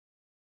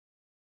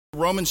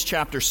Romans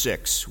chapter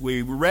 6.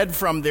 We read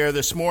from there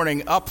this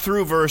morning up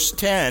through verse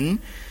 10,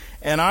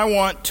 and I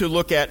want to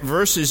look at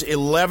verses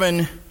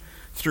 11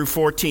 through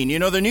 14. You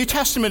know, the New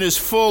Testament is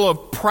full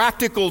of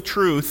practical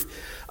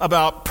truth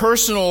about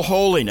personal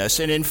holiness,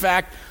 and in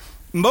fact,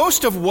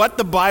 most of what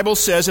the Bible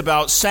says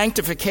about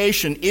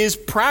sanctification is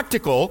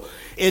practical.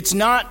 It's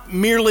not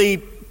merely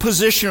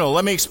positional.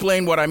 Let me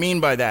explain what I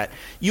mean by that.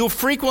 You'll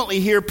frequently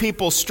hear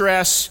people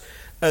stress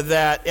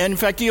that, and in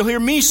fact, you'll hear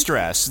me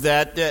stress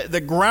that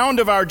the ground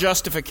of our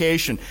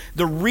justification,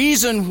 the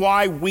reason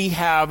why we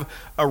have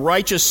a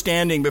righteous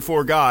standing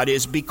before God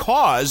is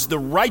because the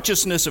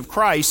righteousness of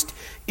Christ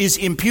is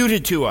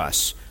imputed to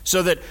us,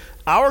 so that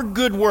our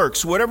good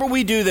works, whatever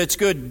we do that's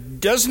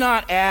good, does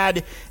not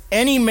add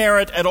any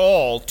merit at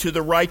all to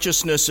the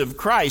righteousness of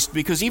Christ,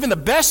 because even the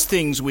best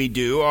things we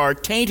do are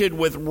tainted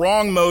with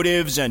wrong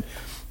motives and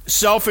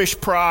selfish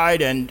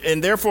pride, and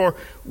therefore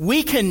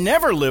we can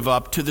never live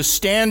up to the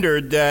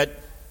standard that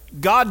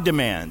God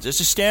demands.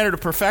 It's a standard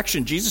of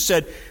perfection. Jesus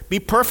said, be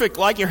perfect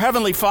like your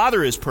heavenly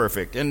Father is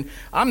perfect. And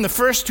I'm the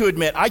first to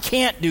admit I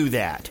can't do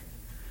that.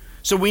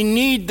 So we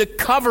need the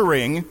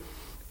covering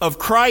of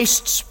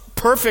Christ's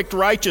perfect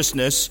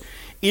righteousness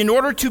in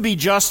order to be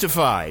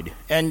justified.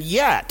 And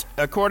yet,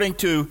 according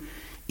to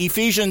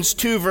Ephesians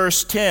 2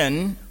 verse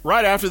 10,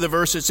 right after the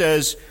verse it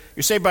says,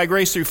 you're saved by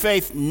grace through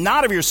faith,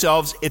 not of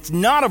yourselves, it's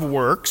not of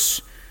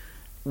works.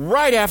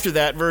 Right after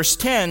that, verse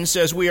 10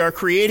 says, we are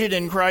created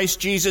in Christ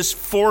Jesus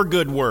for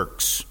good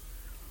works,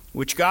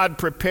 which God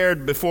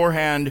prepared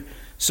beforehand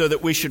so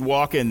that we should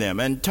walk in them.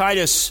 And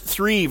Titus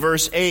 3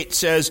 verse 8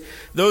 says,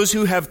 those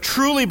who have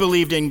truly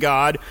believed in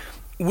God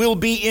will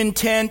be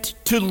intent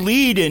to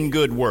lead in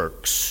good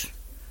works.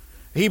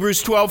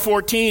 Hebrews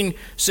 12:14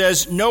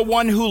 says, no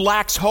one who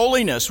lacks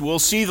holiness will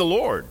see the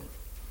Lord.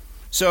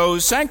 So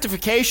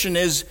sanctification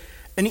is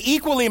an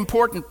equally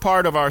important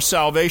part of our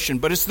salvation,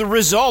 but it's the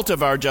result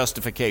of our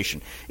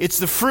justification. It's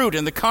the fruit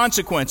and the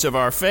consequence of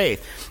our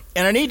faith.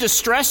 And I need to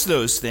stress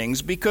those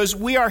things because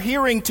we are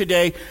hearing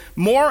today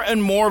more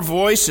and more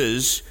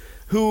voices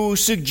who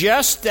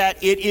suggest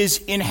that it is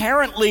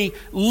inherently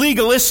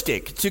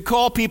legalistic to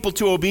call people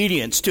to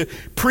obedience, to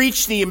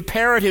preach the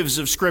imperatives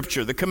of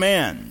Scripture, the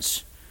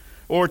commands,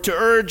 or to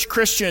urge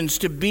Christians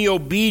to be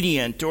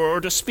obedient, or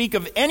to speak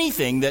of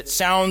anything that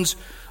sounds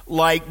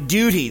like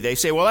duty. They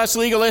say, well, that's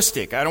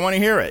legalistic. I don't want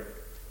to hear it.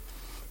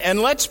 And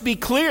let's be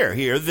clear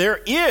here. There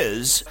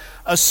is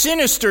a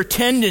sinister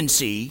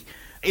tendency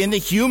in the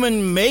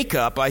human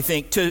makeup, I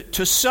think,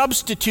 to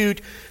substitute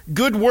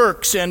good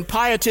works and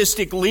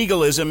pietistic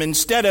legalism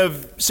instead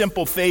of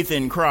simple faith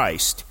in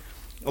Christ.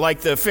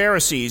 Like the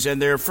Pharisees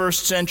and their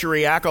first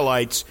century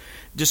acolytes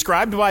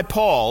described by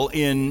Paul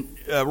in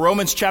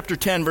Romans chapter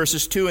 10,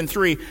 verses 2 and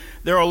 3,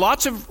 there are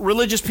lots of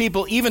religious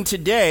people even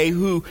today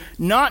who,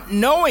 not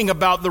knowing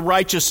about the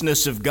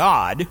righteousness of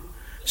God,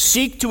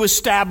 seek to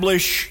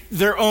establish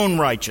their own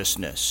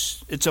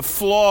righteousness. It's a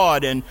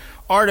flawed and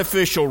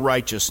artificial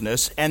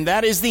righteousness, and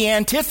that is the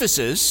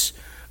antithesis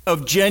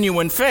of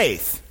genuine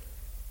faith.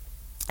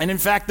 And in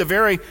fact, the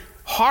very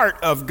heart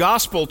of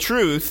gospel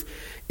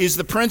truth is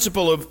the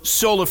principle of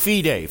sola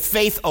fide,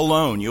 faith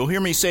alone. You'll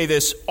hear me say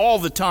this all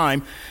the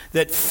time,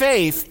 that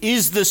faith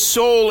is the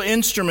sole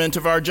instrument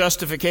of our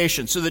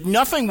justification, so that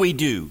nothing we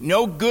do,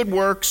 no good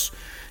works,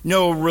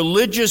 no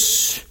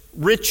religious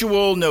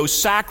ritual, no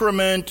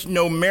sacrament,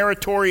 no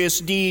meritorious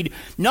deed,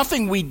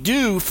 nothing we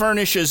do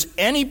furnishes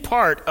any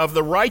part of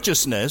the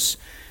righteousness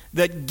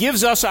that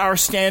gives us our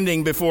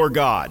standing before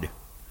God.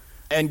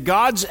 And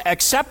God's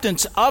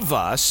acceptance of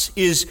us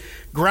is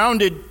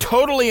grounded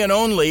totally and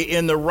only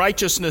in the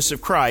righteousness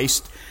of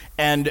Christ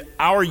and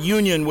our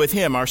union with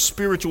Him, our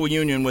spiritual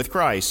union with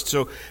Christ.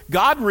 So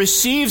God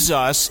receives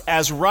us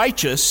as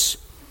righteous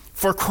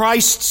for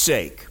Christ's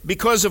sake,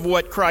 because of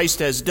what Christ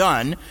has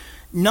done,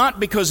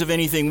 not because of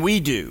anything we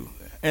do.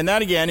 And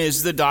that, again,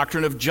 is the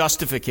doctrine of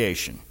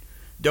justification.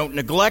 Don't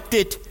neglect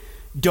it.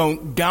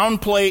 Don't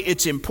downplay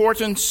its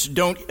importance.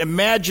 Don't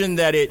imagine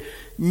that it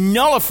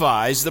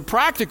nullifies the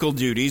practical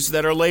duties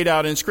that are laid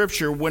out in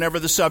Scripture whenever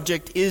the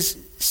subject is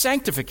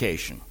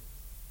sanctification.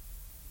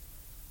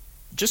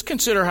 Just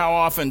consider how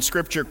often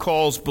Scripture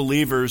calls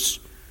believers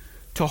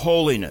to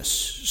holiness.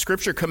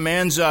 Scripture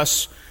commands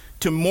us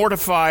to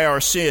mortify our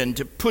sin,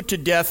 to put to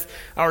death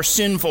our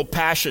sinful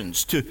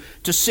passions, to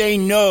say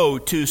no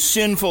to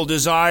sinful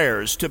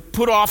desires, to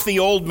put off the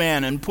old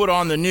man and put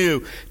on the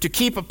new, to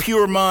keep a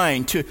pure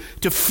mind, to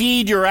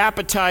feed your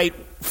appetite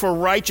for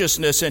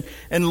righteousness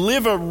and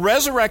live a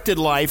resurrected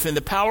life in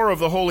the power of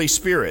the Holy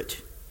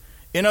Spirit.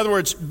 In other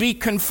words, be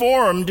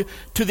conformed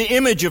to the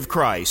image of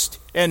Christ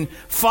and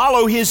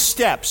follow His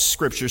steps,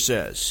 Scripture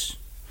says.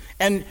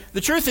 And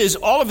the truth is,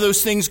 all of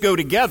those things go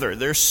together.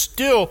 They're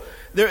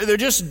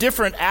just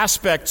different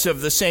aspects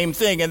of the same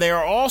thing, and they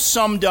are all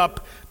summed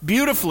up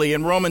beautifully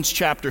in Romans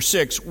chapter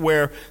 6,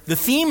 where the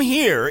theme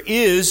here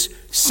is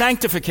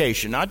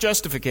sanctification, not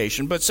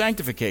justification, but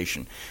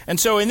sanctification. And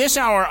so in this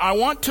hour, I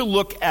want to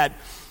look at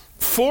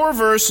 4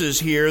 verses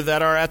here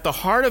that are at the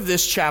heart of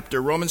this chapter,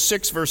 Romans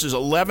 6, verses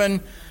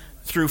 11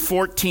 through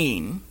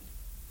 14.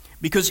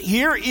 Because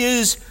here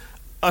is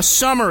a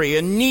summary,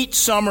 a neat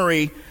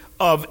summary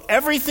of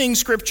everything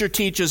Scripture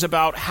teaches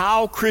about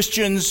how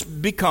Christians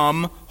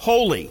become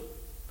holy.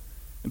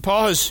 And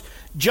Paul has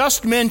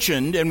just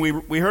mentioned, and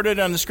we heard it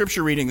on the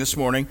Scripture reading this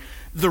morning,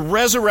 the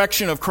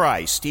resurrection of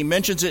Christ. He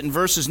mentions it in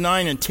verses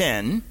 9 and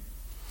 10.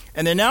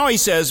 And then now he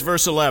says,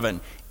 verse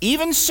 11,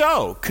 "Even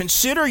so,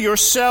 consider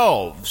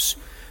yourselves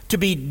to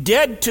be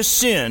dead to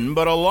sin,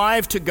 but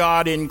alive to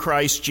God in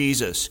Christ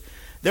Jesus.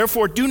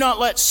 Therefore, do not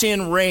let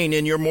sin reign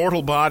in your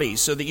mortal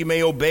bodies, so that you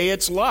may obey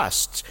its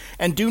lusts.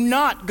 And do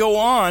not go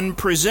on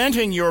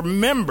presenting your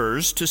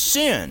members to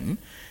sin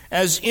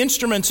as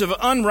instruments of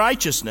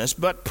unrighteousness,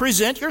 but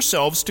present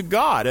yourselves to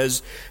God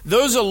as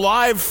those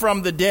alive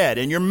from the dead,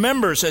 and your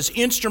members as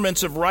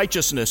instruments of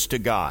righteousness to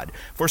God.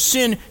 For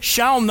sin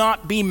shall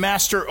not be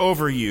master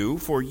over you,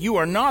 for you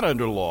are not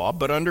under law,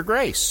 but under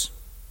grace."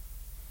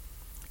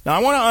 Now, I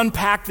want to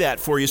unpack that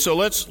for you, so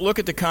let's look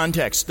at the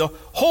context. The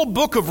whole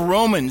book of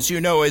Romans,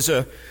 is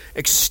an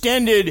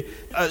extended,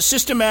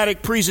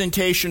 systematic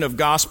presentation of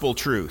gospel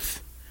truth.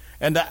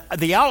 And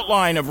the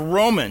outline of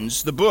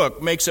Romans, the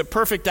book, makes a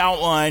perfect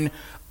outline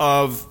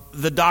of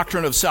the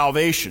doctrine of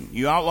salvation.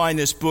 You outline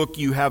this book,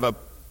 you have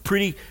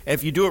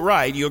if you do it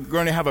right, you're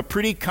going to have a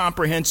pretty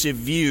comprehensive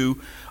view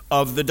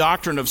of the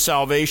doctrine of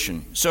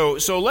salvation. So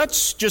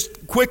let's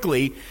just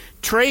quickly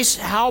trace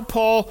how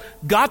Paul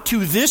got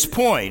to this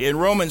point in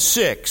Romans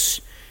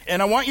 6.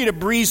 And I want you to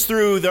breeze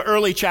through the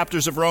early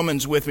chapters of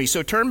Romans with me.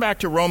 So turn back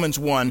to Romans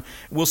 1.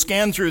 We'll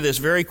scan through this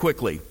very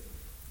quickly.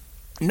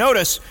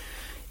 Notice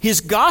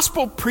his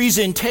gospel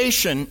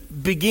presentation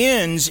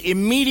begins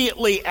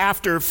immediately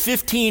after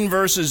 15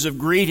 verses of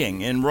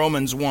greeting in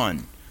Romans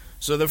 1.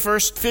 So the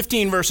first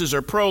 15 verses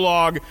are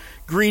prologue,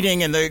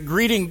 greeting, and the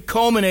greeting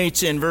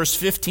culminates in verse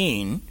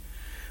 15,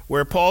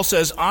 where Paul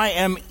says, "I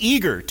am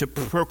eager to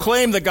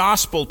proclaim the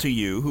gospel to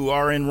you who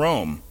are in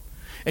Rome."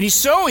 And he's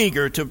so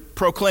eager to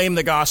proclaim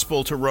the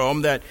gospel to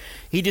Rome that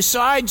he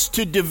decides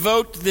to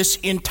devote this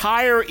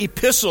entire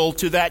epistle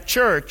to that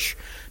church,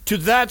 to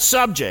that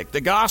subject,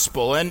 the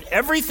gospel. And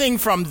everything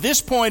from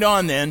this point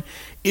on then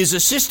is a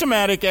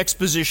systematic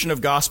exposition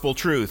of gospel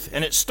truth.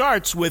 And it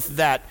starts with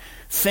that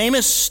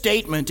famous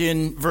statement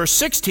in verse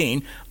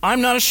 16, "I'm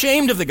not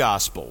ashamed of the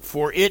gospel,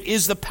 for it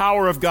is the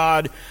power of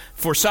God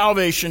for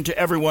salvation to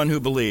everyone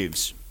who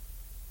believes."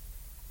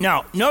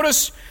 Now,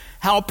 notice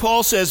how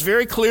Paul says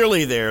very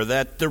clearly there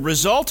that the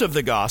result of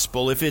the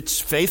gospel, if it's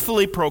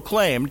faithfully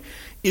proclaimed,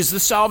 is the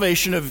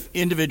salvation of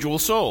individual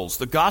souls.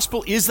 The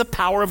gospel is the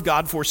power of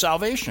God for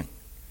salvation.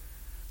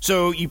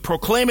 So you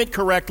proclaim it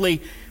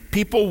correctly,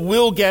 people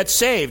will get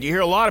saved. You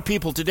hear a lot of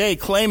people today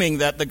claiming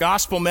that the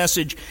gospel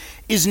message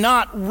is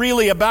not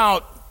really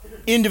about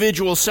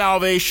individual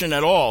salvation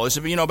at all. It's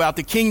about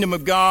the kingdom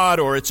of God,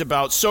 or it's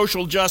about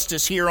social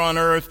justice here on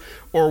earth,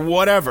 or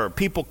whatever.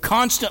 People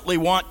constantly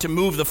want to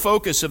move the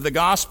focus of the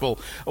gospel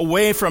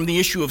away from the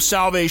issue of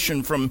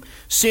salvation from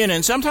sin.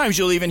 And sometimes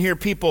you'll even hear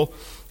people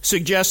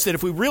suggest that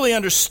if we really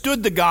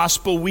understood the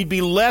gospel, we'd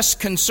be less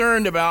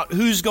concerned about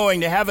who's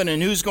going to heaven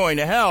and who's going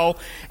to hell,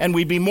 and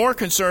we'd be more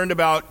concerned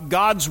about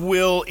God's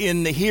will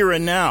in the here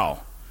and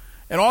now.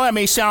 And all that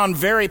may sound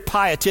very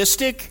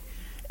pietistic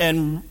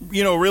and,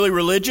 really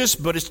religious,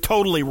 but it's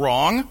totally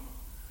wrong.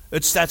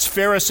 That's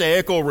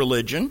Pharisaical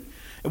religion.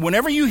 And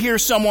whenever you hear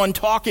someone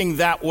talking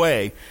that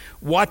way,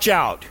 watch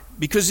out,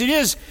 because it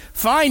is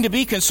fine to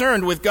be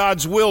concerned with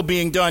God's will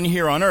being done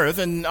here on earth,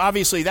 and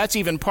obviously that's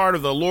even part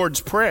of the Lord's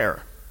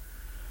Prayer.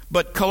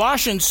 But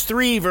Colossians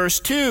 3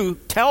 verse 2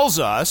 tells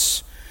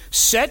us,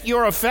 "Set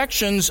your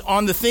affections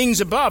on the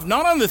things above,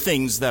 not on the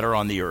things that are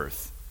on the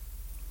earth."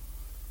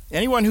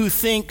 Anyone who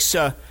thinks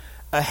a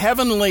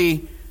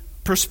heavenly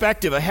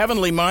perspective, a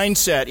heavenly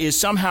mindset is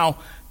somehow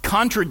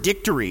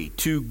contradictory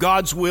to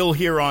God's will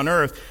here on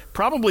earth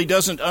probably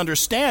doesn't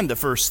understand the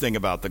first thing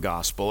about the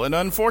gospel. And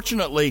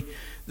unfortunately,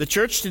 the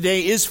church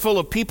today is full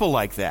of people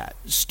like that.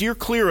 Steer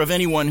clear of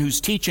anyone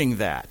who's teaching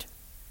that.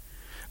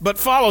 But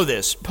follow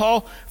this.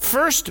 Paul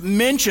first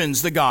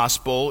mentions the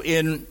gospel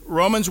in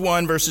Romans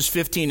 1, verses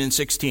 15 and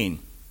 16.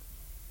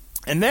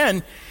 And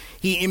then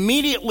he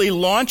immediately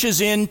launches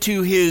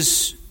into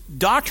his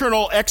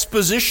doctrinal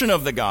exposition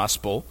of the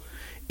gospel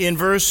in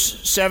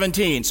verse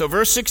 17. So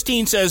verse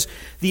 16 says,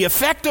 the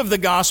effect of the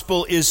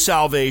gospel is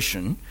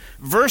salvation.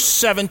 Verse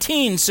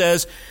 17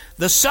 says,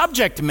 the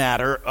subject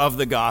matter of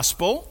the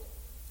gospel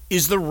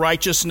is the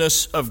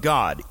righteousness of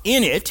God.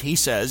 In it, he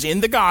says, in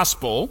the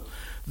gospel,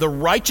 the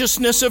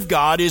righteousness of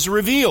God is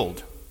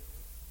revealed.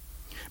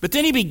 But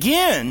then he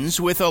begins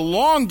with a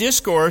long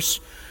discourse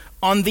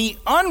on the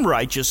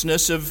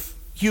unrighteousness of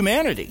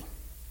humanity.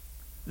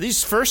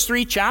 These first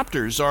 3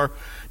 chapters are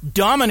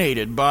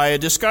dominated by a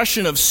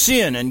discussion of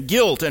sin and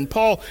guilt, and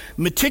Paul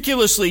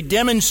meticulously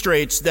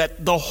demonstrates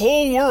that the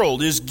whole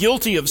world is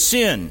guilty of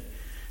sin.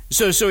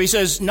 So he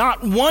says,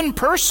 not one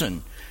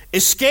person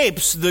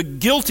escapes the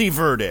guilty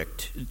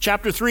verdict.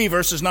 Chapter 3,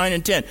 verses 9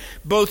 and 10.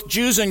 Both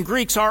Jews and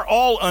Greeks are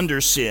all under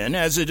sin.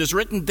 As it is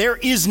written, there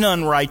is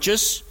none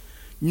righteous,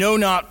 no,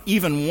 not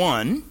even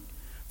one.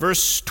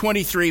 Verse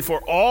 23, for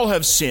all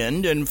have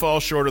sinned and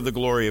fall short of the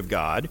glory of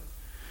God.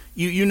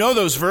 You know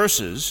those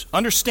verses.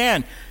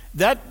 Understand,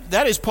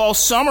 that is Paul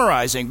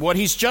summarizing what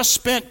he's just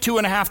spent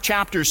 2.5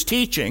 chapters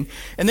teaching.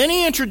 And then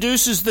he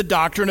introduces the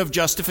doctrine of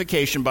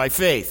justification by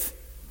faith,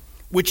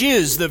 which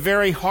is the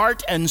very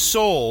heart and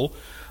soul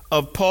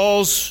of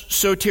Paul's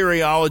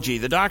soteriology.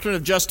 The doctrine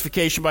of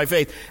justification by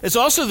faith is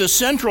also the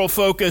central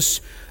focus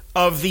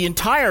of the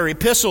entire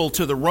epistle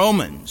to the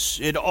Romans.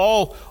 It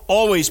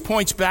always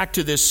points back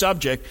to this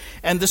subject.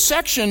 And the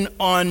section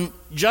on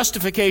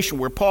justification,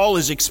 where Paul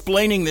is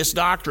explaining this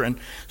doctrine,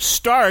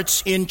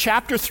 starts in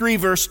chapter 3,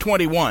 verse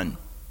 21.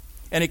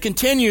 And it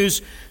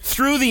continues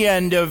through the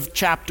end of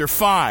chapter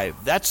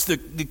 5. That's the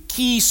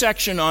key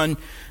section on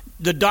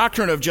the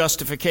doctrine of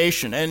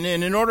justification. And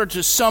in order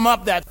to sum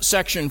up that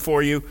section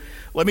for you,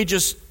 let me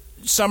just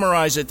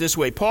summarize it this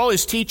way. Paul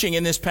is teaching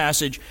in this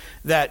passage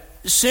that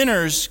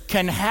sinners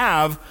can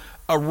have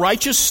a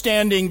righteous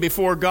standing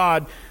before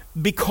God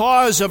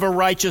because of a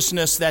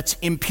righteousness that's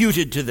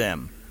imputed to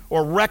them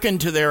or reckoned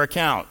to their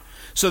account,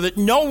 so that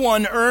no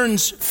one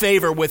earns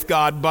favor with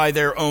God by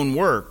their own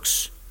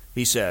works,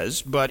 he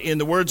says. But in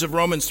the words of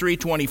Romans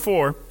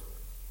 3:24,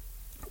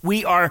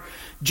 we are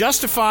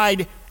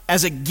justified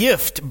as a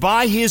gift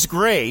by his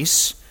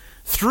grace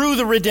through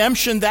the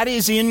redemption that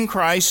is in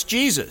Christ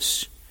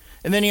Jesus.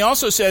 And then he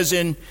also says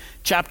in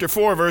chapter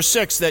 4, verse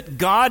 6, that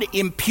God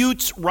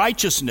imputes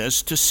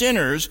righteousness to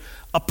sinners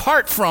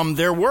apart from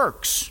their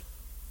works.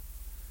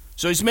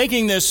 So he's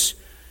making this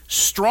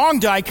strong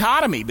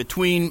dichotomy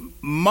between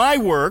my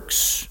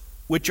works,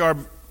 which are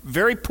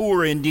very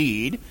poor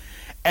indeed,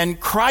 and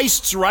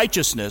Christ's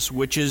righteousness,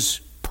 which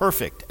is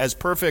perfect as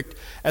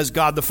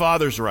God the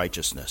Father's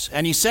righteousness.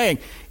 And he's saying,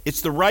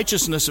 it's the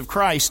righteousness of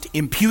Christ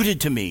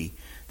imputed to me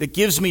that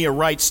gives me a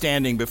right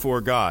standing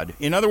before God.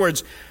 In other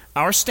words,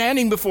 our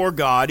standing before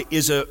God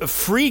is a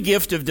free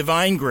gift of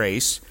divine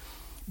grace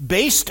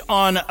based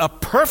on a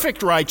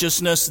perfect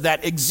righteousness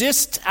that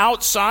exists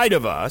outside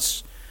of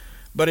us,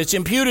 but it's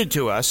imputed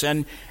to us,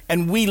 and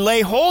we lay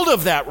hold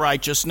of that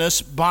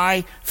righteousness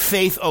by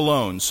faith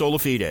alone, sola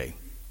fide.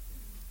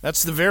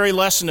 That's the very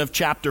lesson of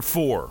chapter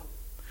 4.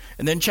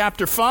 And then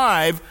chapter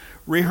 5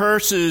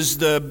 rehearses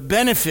the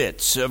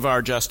benefits of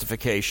our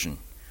justification.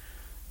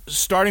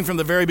 Starting from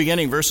the very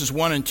beginning, verses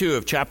 1 and 2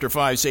 of chapter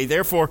 5 say,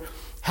 therefore,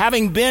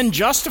 having been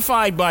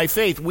justified by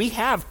faith, we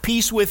have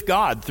peace with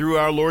God through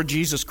our Lord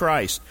Jesus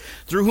Christ,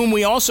 through whom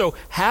we also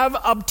have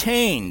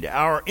obtained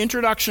our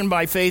introduction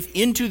by faith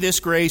into this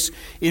grace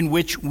in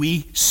which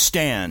we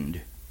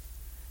stand.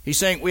 He's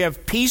saying we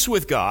have peace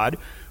with God.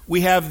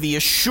 We have the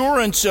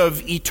assurance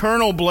of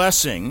eternal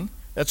blessing.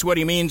 That's what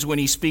he means when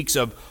he speaks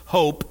of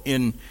hope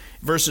in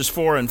verses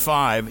 4 and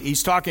 5.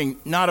 He's talking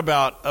not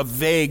about a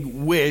vague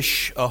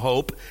wish, a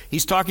hope.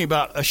 He's talking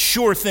about a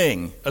sure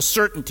thing, a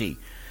certainty.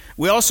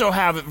 We also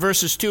have at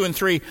verses 2 and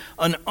 3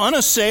 an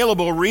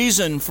unassailable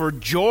reason for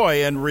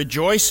joy and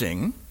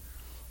rejoicing,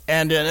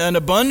 and an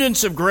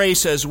abundance of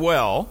grace as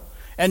well.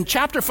 And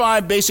chapter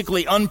 5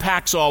 basically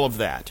unpacks all of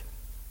that.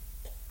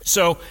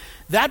 So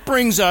that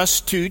brings us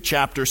to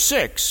chapter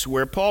 6,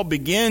 where Paul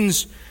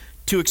begins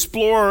to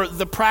explore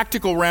the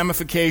practical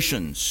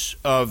ramifications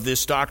of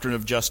this doctrine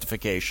of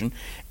justification.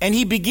 And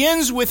he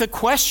begins with a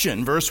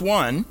question, verse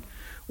 1,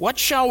 what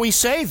shall we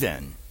say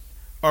then?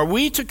 Are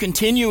we to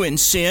continue in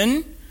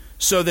sin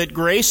so that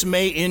grace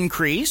may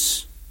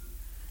increase?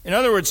 In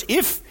other words,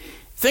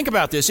 think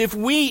about this, if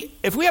we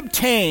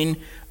obtain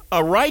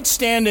a right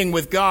standing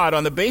with God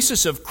on the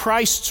basis of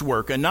Christ's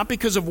work and not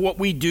because of what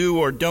we do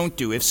or don't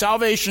do, if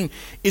salvation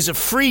is a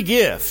free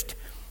gift,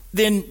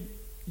 then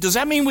does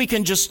that mean we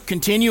can just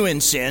continue in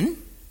sin?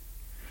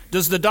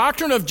 Does the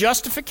doctrine of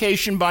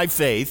justification by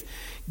faith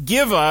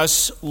give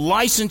us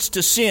license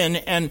to sin?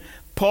 And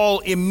Paul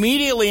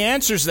immediately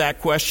answers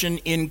that question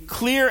in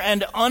clear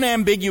and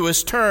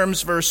unambiguous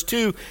terms. Verse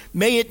 2,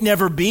 may it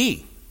never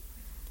be.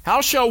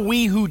 How shall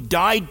we who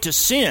died to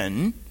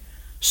sin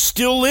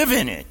still live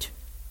in it?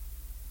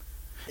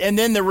 And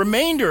then the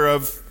remainder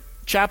of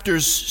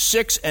chapters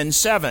 6 and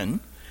 7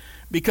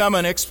 become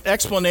an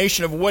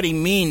explanation of what he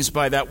means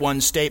by that one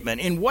statement.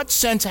 In what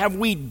sense have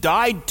we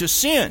died to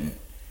sin?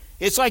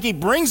 It's like he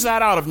brings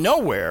that out of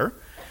nowhere.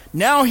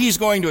 Now he's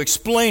going to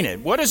explain it.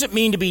 What does it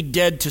mean to be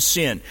dead to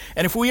sin?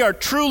 And if we are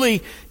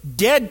truly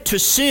dead to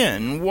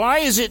sin, why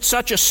is it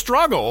such a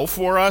struggle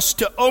for us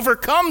to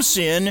overcome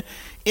sin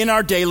in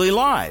our daily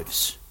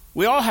lives?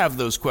 We all have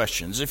those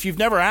questions. If you've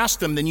never asked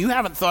them, then you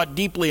haven't thought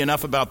deeply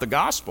enough about the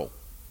gospel.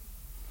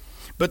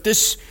 But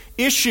this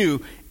issue,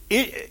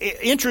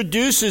 it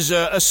introduces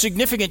a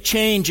significant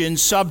change in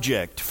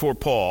subject for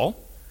Paul.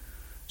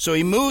 So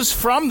he moves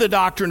from the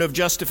doctrine of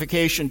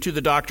justification to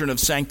the doctrine of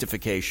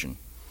sanctification.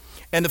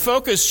 And the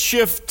focus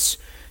shifts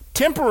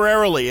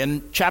temporarily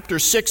in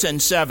chapters 6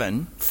 and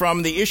 7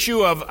 from the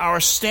issue of our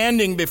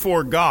standing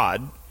before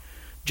God,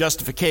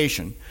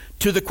 justification,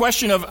 to the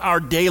question of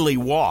our daily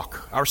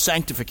walk, our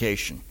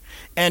sanctification.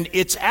 And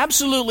it's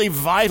absolutely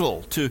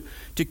vital to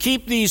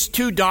keep these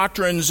two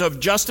doctrines of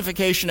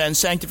justification and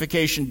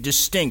sanctification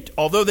distinct.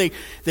 Although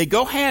they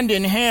go hand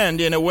in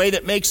hand in a way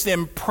that makes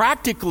them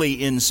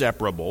practically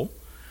inseparable,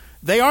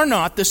 they are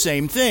not the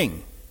same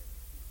thing.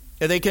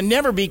 They can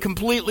never be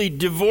completely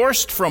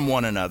divorced from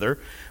one another,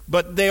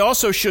 but they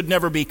also should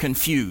never be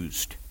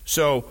confused.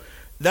 So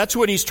that's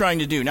what he's trying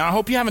to do. Now, I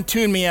hope you haven't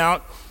tuned me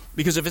out,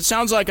 because if it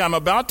sounds like I'm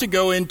about to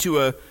go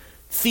into a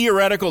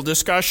theoretical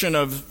discussion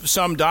of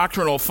some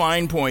doctrinal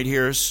fine point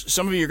here,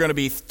 some of you are going to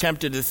be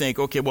tempted to think,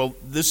 okay, well,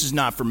 this is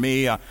not for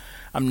me.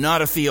 I'm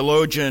not a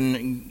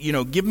theologian.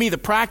 Give me the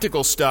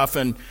practical stuff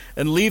and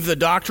leave the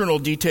doctrinal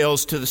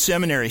details to the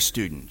seminary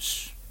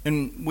students.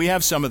 And we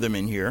have some of them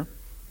in here.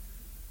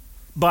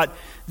 But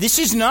this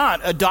is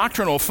not a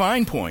doctrinal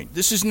fine point.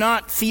 This is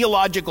not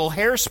theological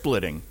hair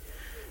splitting.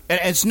 And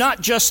it's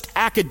not just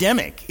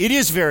academic. It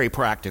is very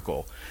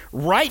practical.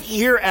 Right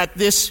here at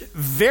this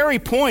very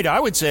point, I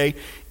would say,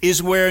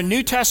 is where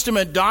New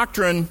Testament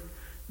doctrine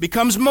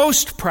becomes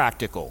most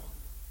practical.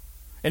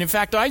 And in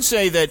fact, I'd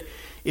say that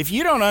if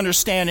you don't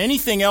understand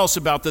anything else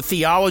about the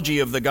theology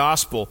of the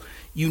gospel,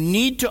 you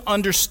need to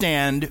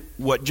understand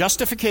what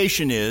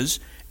justification is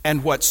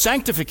and what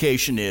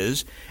sanctification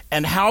is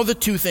and how the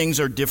two things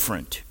are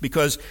different.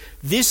 Because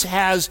this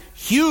has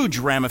huge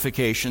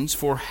ramifications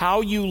for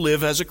how you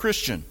live as a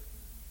Christian.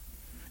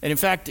 And in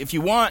fact, if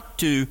you want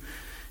to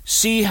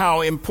see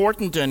how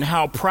important and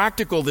how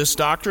practical this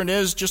doctrine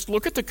is, just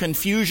look at the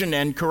confusion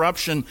and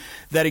corruption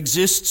that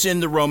exists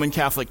in the Roman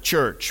Catholic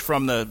Church,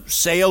 from the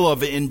sale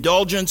of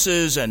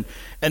indulgences and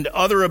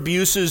other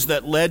abuses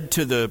that led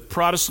to the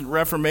Protestant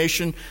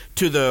Reformation,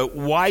 to the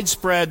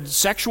widespread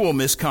sexual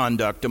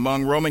misconduct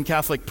among Roman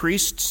Catholic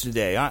priests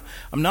today.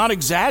 I'm not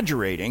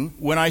exaggerating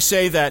when I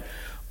say that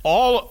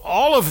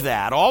all of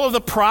that, all of the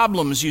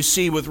problems you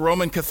see with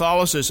Roman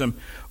Catholicism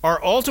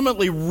are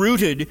ultimately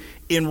rooted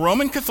in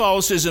Roman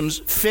Catholicism's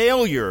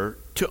failure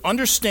to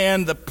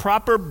understand the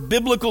proper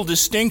biblical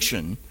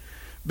distinction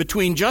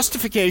between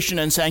justification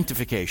and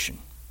sanctification.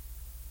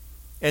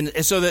 And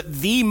so that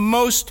the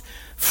most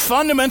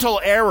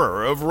fundamental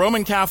error of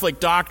Roman Catholic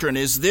doctrine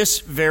is this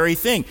very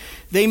thing.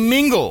 They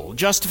mingle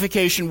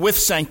justification with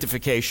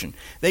sanctification.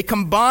 They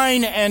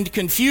combine and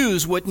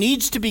confuse what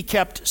needs to be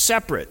kept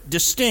separate,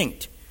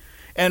 distinct.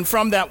 And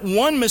from that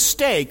one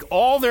mistake,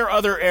 all their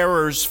other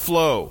errors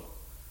flow.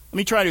 Let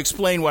me try to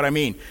explain what I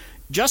mean.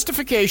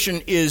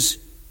 Justification is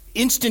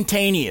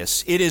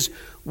instantaneous. It is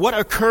what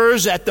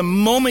occurs at the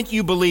moment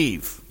you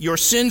believe. Your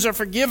sins are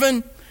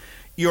forgiven.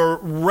 Your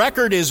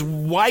record is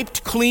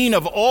wiped clean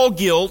of all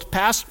guilt,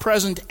 past,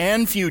 present,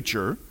 and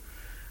future.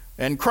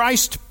 And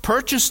Christ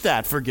purchased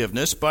that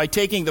forgiveness by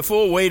taking the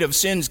full weight of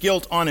sin's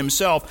guilt on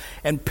himself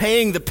and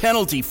paying the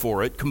penalty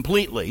for it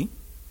completely.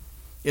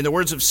 In the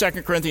words of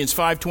 2 Corinthians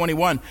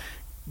 5:21,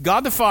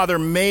 God the Father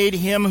made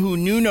him who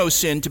knew no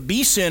sin to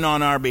be sin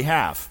on our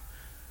behalf,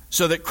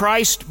 so that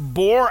Christ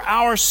bore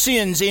our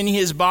sins in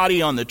his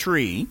body on the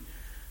tree.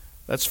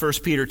 That's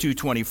 1 Peter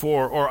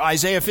 2:24. Or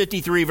Isaiah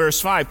 53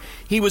 verse 5.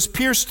 He was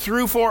pierced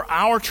through for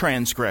our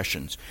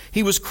transgressions.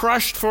 He was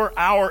crushed for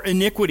our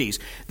iniquities.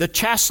 The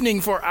chastening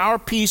for our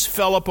peace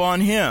fell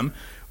upon him,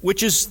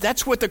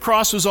 that's what the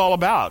cross was all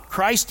about.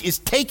 Christ is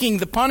taking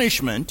the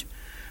punishment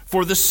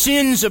for the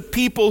sins of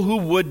people who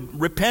would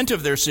repent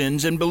of their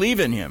sins and believe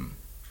in him.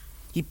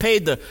 He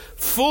paid the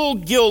full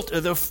guilt,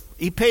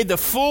 he paid the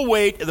full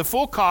weight, the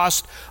full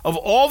cost of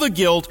all the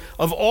guilt,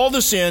 of all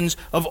the sins,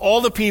 of all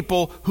the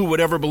people who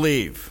would ever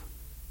believe.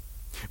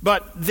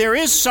 But there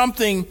is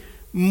something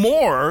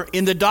more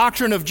in the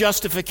doctrine of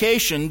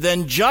justification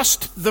than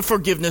just the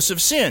forgiveness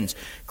of sins.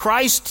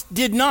 Christ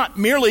did not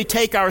merely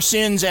take our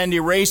sins and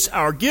erase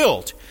our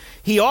guilt.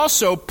 He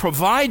also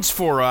provides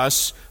for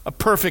us a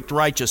perfect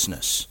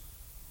righteousness.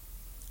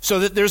 So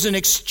that there's an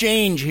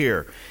exchange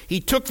here. He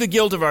took the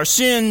guilt of our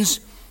sins.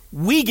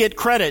 We get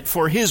credit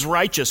for his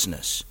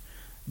righteousness.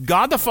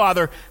 God the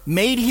Father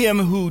made him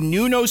who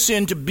knew no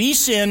sin to be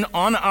sin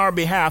on our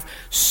behalf,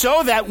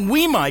 so that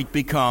we might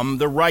become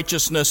the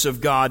righteousness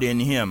of God in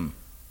him.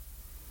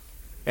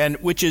 And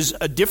which is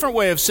a different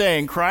way of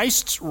saying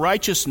Christ's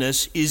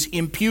righteousness is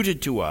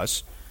imputed to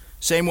us,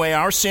 same way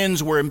our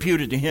sins were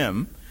imputed to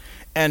him.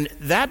 And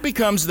that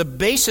becomes the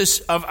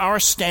basis of our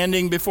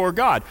standing before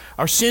God.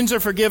 Our sins are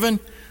forgiven.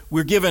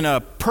 We're given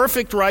a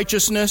perfect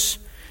righteousness.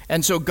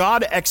 And so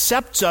God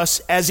accepts us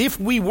as if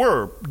we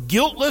were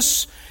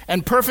guiltless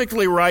and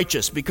perfectly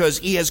righteous, because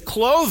he has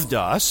clothed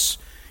us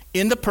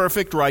in the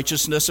perfect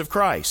righteousness of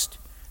Christ.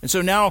 And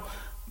so now,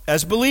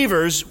 as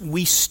believers,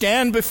 we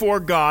stand before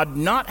God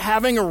not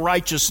having a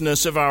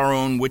righteousness of our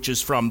own which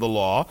is from the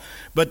law,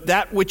 but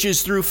that which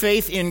is through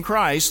faith in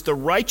Christ, the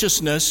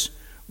righteousness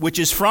which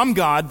is from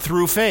God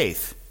through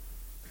faith.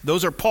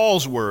 Those are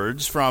Paul's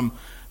words from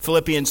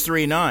Philippians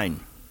 3:9.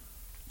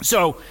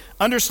 So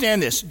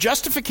understand this.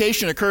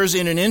 Justification occurs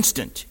in an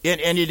instant,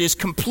 and it is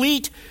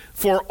complete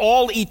for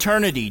all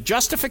eternity.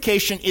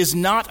 Justification is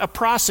not a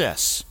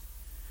process.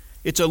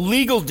 It's a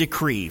legal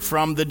decree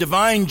from the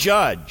divine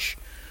judge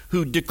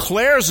who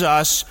declares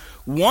us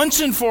once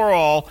and for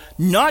all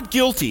not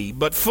guilty,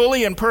 but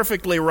fully and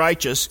perfectly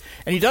righteous.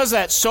 And he does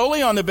that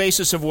solely on the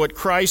basis of what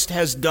Christ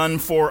has done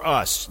for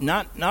us,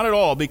 not at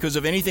all because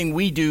of anything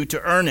we do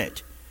to earn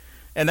it.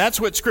 And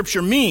that's what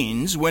Scripture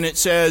means when it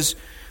says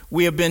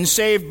we have been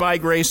saved by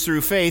grace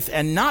through faith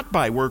and not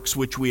by works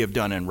which we have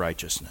done in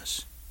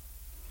righteousness.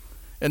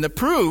 And the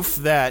proof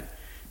that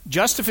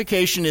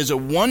justification is a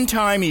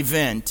one-time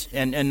event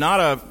and not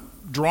a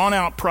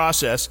drawn-out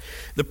process,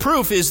 the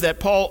proof is that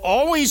Paul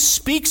always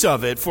speaks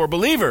of it for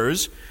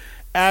believers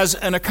as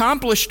an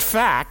accomplished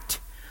fact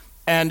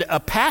and a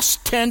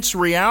past tense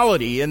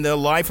reality in the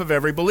life of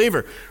every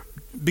believer.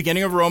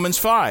 Beginning of Romans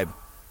 5,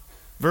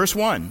 verse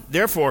 1.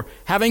 Therefore,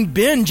 having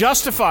been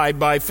justified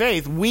by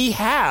faith, we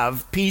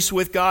have peace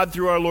with God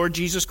through our Lord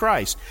Jesus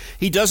Christ.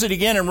 He does it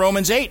again in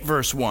Romans 8,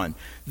 verse 1.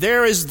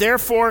 There is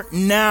therefore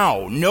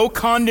now no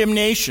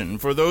condemnation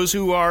for those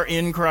who are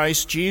in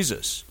Christ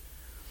Jesus.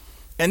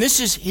 And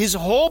this is his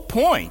whole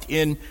point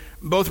in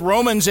both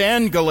Romans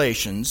and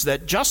Galatians,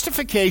 that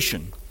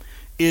justification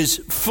is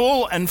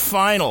full and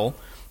final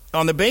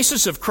on the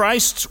basis of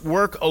Christ's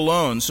work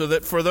alone, so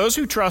that for those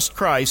who trust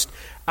Christ,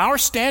 our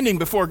standing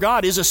before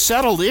God is a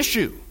settled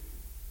issue.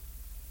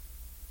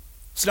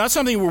 It's not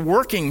something we're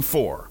working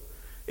for.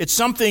 It's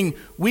something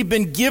we've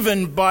been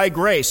given by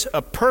grace,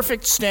 a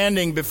perfect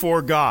standing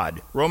before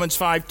God. Romans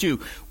 5:2.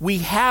 We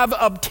have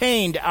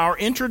obtained our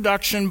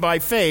introduction by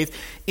faith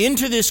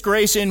into this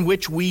grace in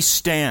which we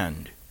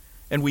stand.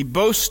 And we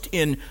boast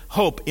in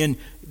hope, in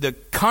the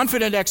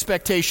confident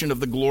expectation of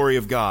the glory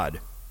of God.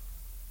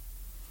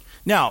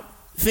 Now,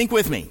 think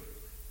with me.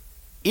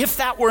 If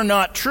that were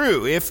not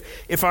true,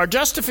 if our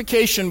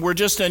justification were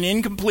just an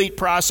incomplete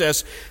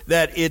process,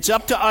 that it's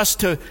up to us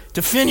to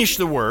finish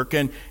the work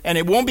and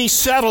it won't be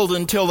settled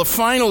until the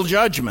final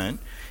judgment,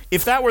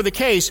 if that were the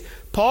case,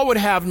 Paul would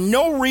have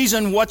no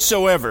reason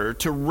whatsoever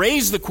to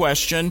raise the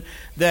question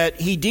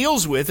that he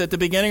deals with at the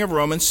beginning of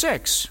Romans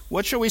 6.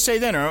 What shall we say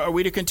then? Are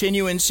we to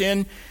continue in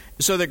sin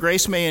so that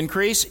grace may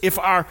increase? If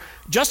our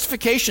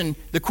justification,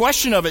 the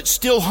question of it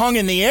still hung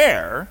in the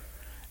air,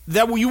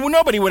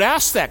 nobody would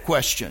ask that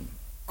question.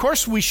 Of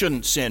course we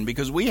shouldn't sin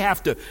because we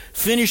have to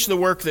finish the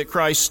work that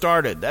Christ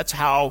started. That's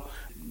how,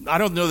 I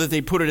don't know that they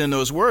put it in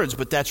those words,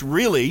 but that's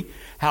really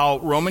how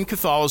Roman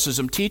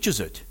Catholicism teaches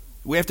it.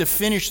 We have to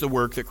finish the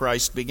work that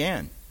Christ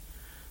began.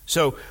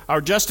 So our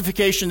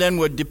justification then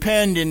would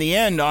depend in the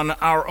end on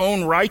our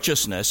own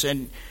righteousness.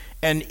 And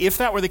if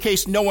that were the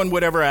case, no one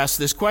would ever ask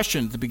this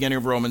question at the beginning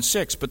of Romans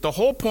 6. But the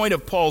whole point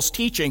of Paul's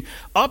teaching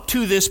up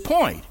to this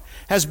point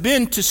has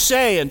been to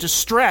say and to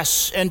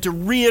stress and to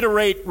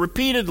reiterate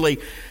repeatedly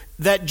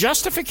that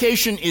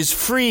justification is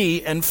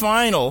free and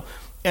final,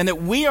 and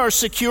that we are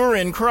secure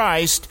in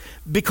Christ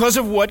because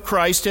of what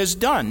Christ has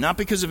done, not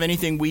because of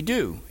anything we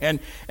do. And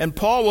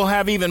Paul will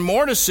have even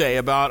more to say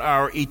about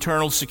our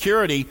eternal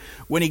security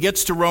when he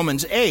gets to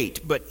Romans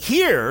 8. But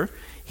here,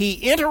 he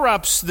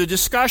interrupts the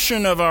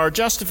discussion of our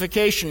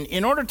justification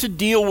in order to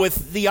deal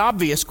with the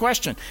obvious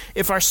question.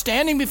 If our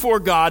standing before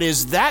God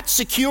is that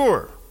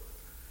secure,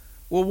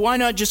 well, why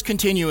not just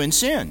continue in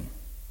sin?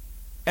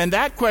 And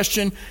that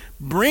question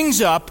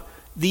brings up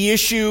the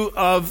issue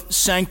of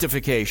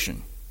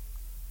sanctification.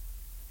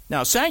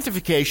 Now,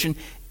 sanctification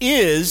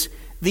is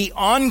the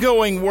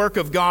ongoing work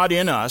of God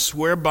in us,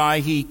 whereby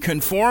he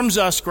conforms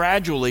us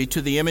gradually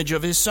to the image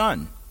of his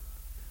Son.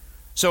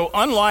 So,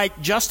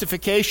 unlike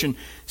justification,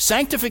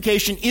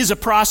 sanctification is a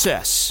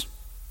process.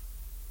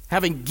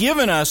 Having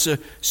given us a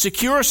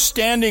secure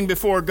standing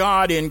before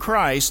God in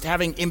Christ,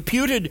 having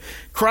imputed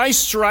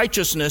Christ's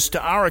righteousness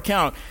to our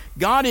account,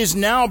 God is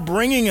now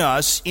bringing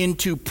us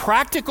into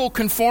practical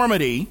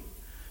conformity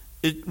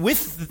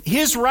with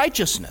his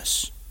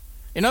righteousness.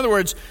 In other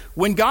words,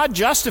 when God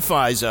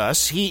justifies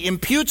us, he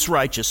imputes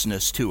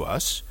righteousness to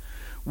us.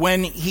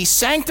 When he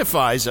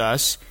sanctifies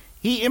us,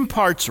 he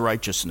imparts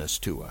righteousness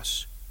to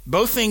us.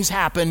 Both things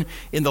happen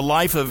in the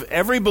life of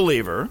every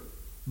believer,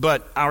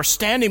 but our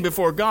standing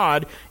before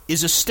God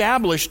is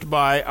established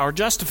by our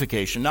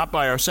justification, not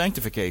by our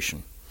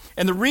sanctification.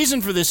 And the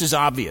reason for this is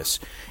obvious.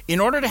 In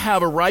order to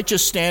have a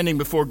righteous standing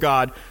before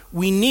God,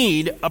 we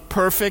need a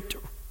perfect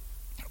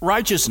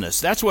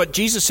righteousness. That's what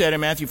Jesus said in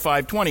Matthew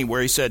 5:20,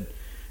 where he said,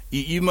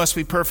 you must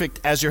be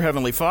perfect as your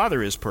heavenly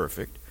Father is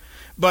perfect.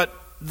 But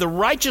the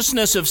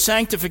righteousness of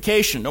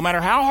sanctification, no matter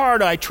how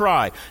hard I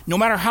try, no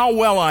matter how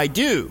well I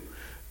do,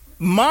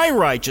 my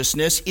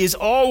righteousness is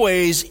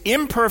always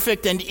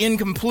imperfect and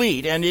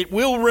incomplete, and it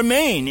will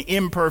remain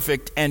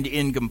imperfect and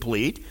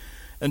incomplete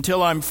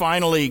until I'm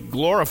finally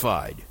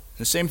glorified.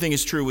 The same thing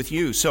is true with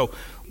you. So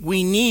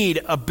we need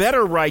a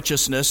better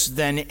righteousness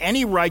than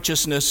any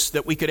righteousness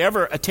that we could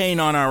ever attain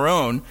on our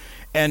own.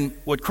 And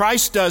what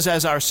Christ does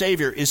as our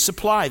Savior is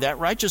supply that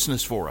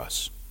righteousness for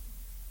us.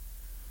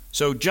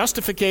 So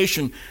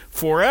justification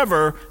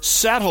forever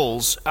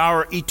settles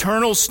our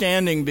eternal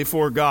standing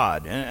before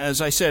God. And as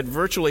I said,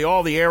 virtually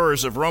all the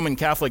errors of Roman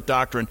Catholic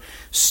doctrine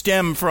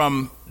stem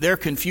from their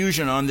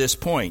confusion on this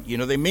point.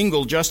 They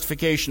mingle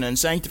justification and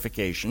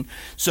sanctification,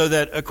 so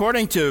that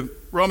according to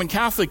Roman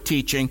Catholic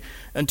teaching,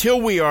 until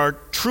we are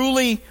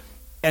truly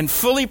and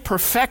fully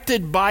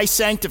perfected by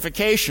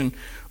sanctification,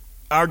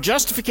 our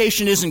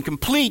justification isn't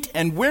complete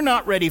and we're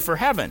not ready for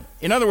heaven.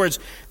 In other words,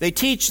 they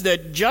teach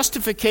that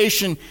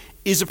justification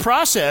is a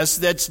process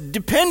that's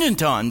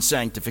dependent on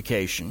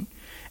sanctification,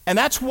 and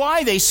that's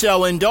why they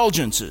sell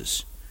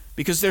indulgences,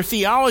 because their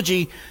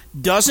theology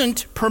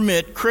doesn't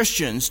permit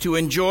Christians to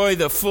enjoy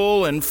the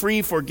full and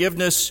free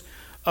forgiveness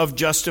of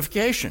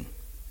justification.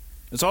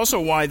 It's also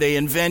why they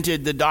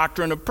invented the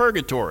doctrine of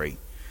purgatory,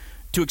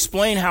 to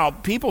explain how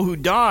people who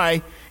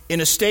die in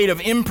a state of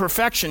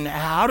imperfection,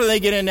 how do they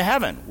get into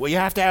heaven? Well, you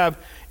have to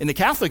have, in the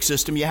Catholic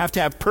system, you have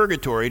to have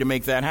purgatory to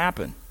make that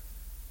happen.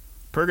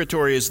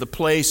 Purgatory is the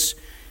place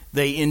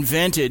they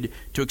invented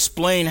to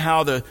explain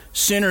how the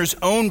sinner's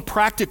own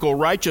practical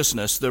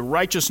righteousness, the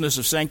righteousness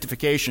of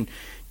sanctification,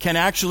 can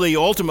actually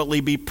ultimately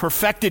be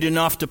perfected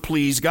enough to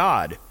please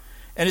God.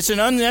 And it's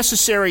an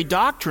unnecessary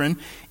doctrine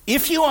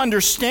if you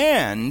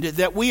understand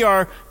that we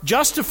are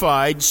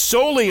justified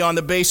solely on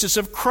the basis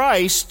of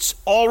Christ's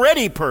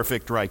already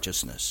perfect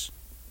righteousness.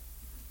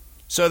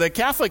 So the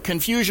Catholic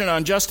confusion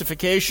on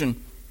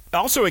justification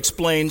also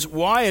explains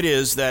why it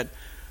is that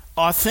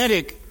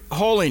authentic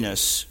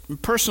holiness,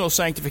 personal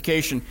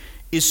sanctification,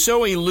 is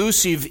so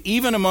elusive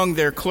even among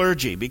their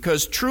clergy,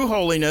 because true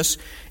holiness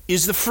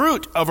is the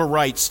fruit of a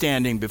right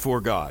standing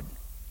before God.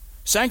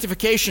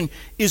 Sanctification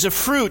is a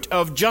fruit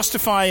of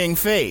justifying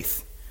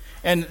faith,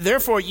 and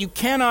therefore you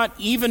cannot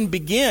even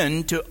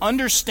begin to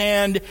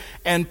understand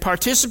and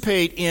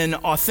participate in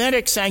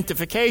authentic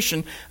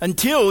sanctification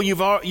until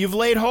you've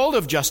laid hold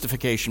of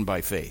justification by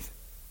faith.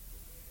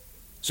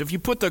 So if you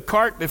put the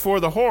cart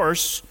before the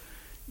horse,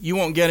 you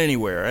won't get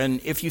anywhere.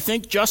 And if you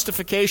think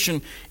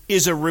justification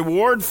is a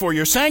reward for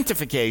your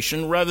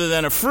sanctification rather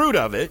than a fruit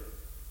of it,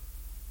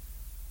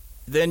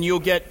 then you'll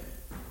get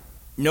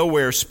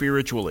nowhere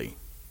spiritually.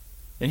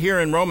 And here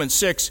in Romans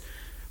 6,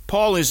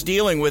 Paul is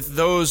dealing with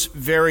those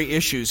very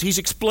issues. He's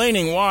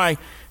explaining why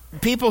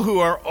people who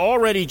are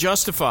already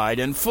justified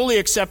and fully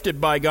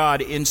accepted by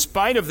God in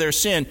spite of their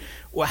sin,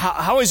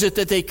 how is it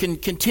that they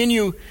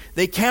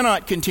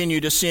cannot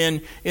continue to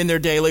sin in their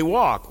daily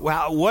walk?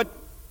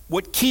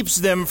 What keeps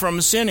them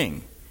from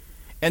sinning?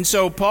 And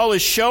so Paul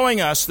is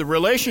showing us the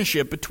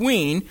relationship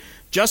between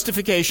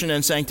justification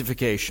and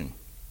sanctification.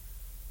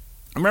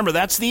 Remember,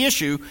 that's the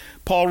issue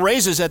Paul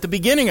raises at the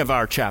beginning of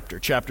our chapter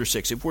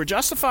 6. If we're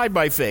justified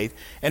by faith,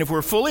 and if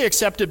we're fully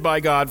accepted by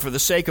God for the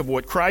sake of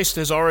what Christ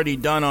has already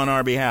done on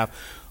our behalf,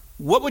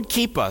 what would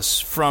keep us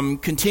from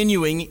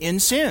continuing in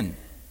sin?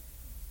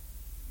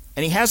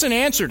 And he has an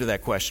answer to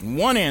that question,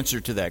 one answer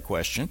to that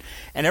question,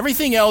 and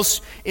everything else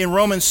in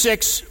Romans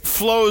 6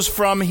 flows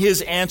from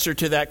his answer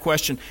to that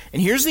question.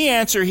 And here's the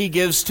answer he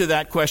gives to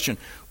that question.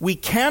 We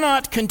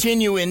cannot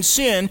continue in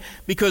sin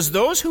because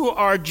those who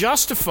are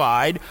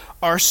justified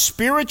are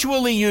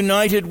spiritually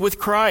united with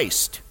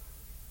Christ.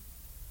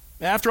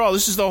 After all,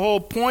 this is the whole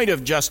point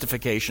of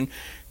justification.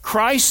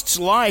 Christ's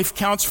life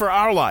counts for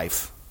our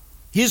life.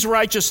 His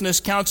righteousness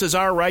counts as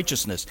our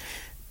righteousness,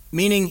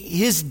 meaning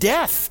his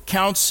death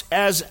counts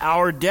as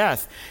our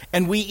death.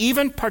 And we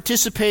even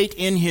participate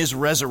in his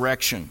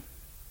resurrection.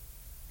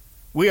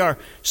 We are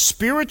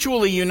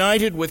spiritually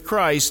united with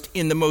Christ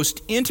in the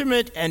most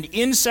intimate and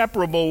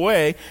inseparable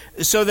way,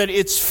 so that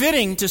it's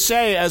fitting to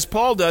say, as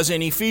Paul does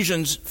in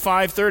Ephesians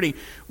 5:30,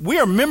 we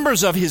are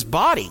members of his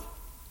body.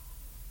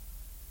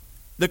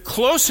 The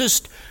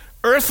closest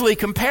earthly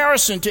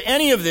comparison to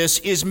any of this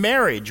is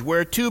marriage,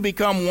 where two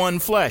become one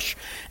flesh.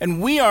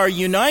 And we are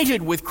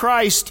united with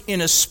Christ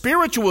in a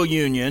spiritual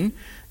union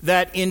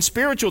that, in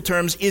spiritual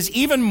terms, is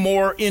even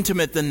more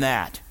intimate than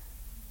that.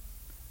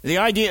 The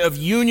idea of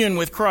union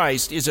with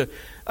Christ is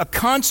a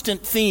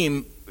constant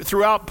theme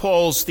throughout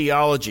Paul's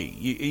theology.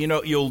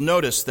 You'll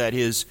notice that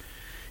his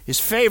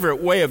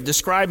favorite way of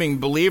describing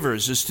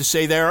believers is to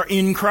say they are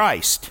in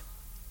Christ.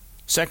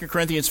 2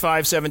 Corinthians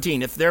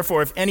 5:17,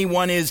 if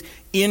anyone is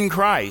in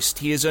Christ,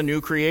 he is a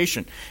new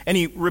creation. And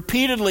he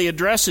repeatedly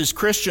addresses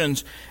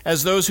Christians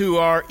as those who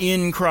are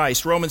in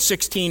Christ. Romans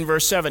 16,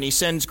 verse 7, he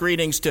sends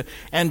greetings to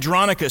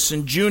Andronicus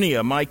and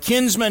Junia, my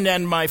kinsmen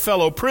and my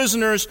fellow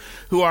prisoners,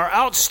 who are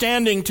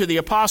outstanding to the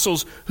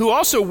apostles, who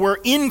also were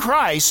in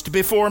Christ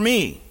before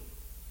me.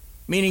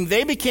 Meaning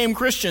they became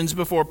Christians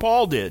before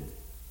Paul did.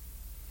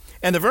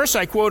 And the verse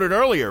I quoted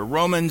earlier,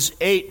 Romans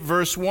 8,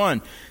 verse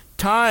 1,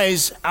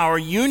 ties our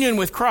union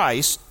with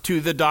Christ to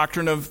the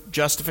doctrine of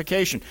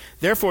justification.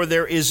 Therefore,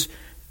 there is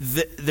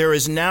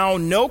now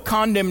no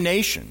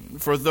condemnation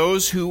for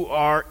those who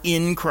are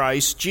in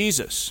Christ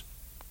Jesus.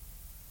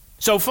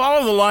 So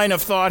follow the line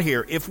of thought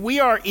here. If we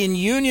are in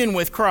union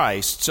with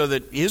Christ, so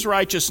that his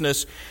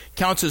righteousness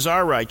counts as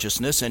our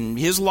righteousness and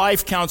his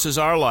life counts as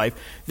our life,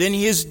 then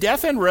his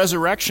death and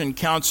resurrection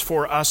counts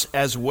for us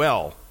as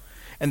well.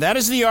 And that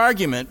is the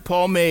argument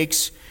Paul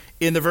makes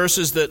in the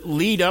verses that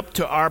lead up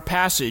to our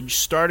passage,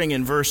 starting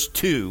in verse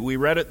 2. We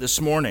read it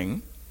this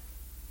morning.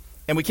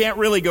 And we can't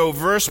really go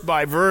verse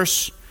by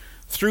verse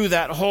through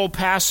that whole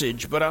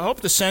passage, but I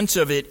hope the sense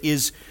of it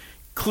is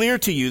clear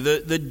to you.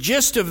 The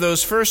gist of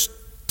those first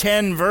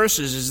 10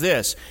 verses is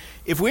this.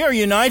 If we are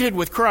united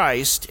with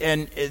Christ,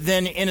 and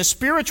then in a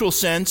spiritual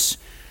sense,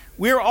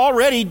 we're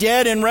already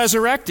dead and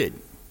resurrected.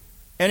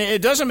 And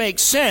it doesn't make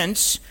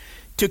sense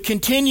to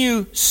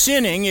continue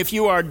sinning if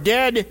you are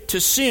dead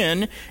to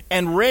sin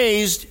and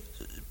raised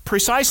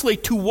precisely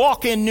to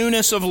walk in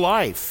newness of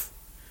life.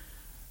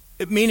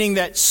 Meaning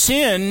that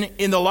sin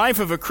in the life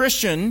of a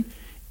Christian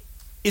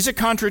is a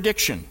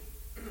contradiction.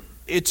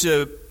 It's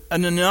an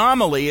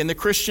anomaly in the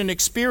Christian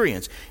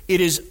experience. It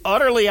is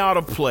utterly out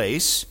of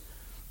place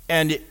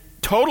and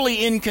totally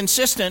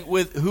inconsistent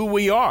with who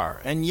we are,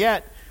 and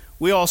yet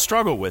we all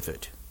struggle with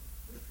it.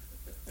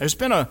 There's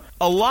been a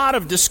lot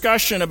of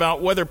discussion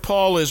about whether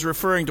Paul is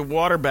referring to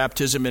water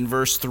baptism in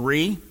verse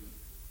 3.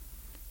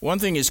 One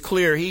thing is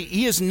clear,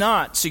 he is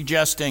not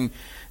suggesting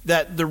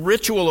that the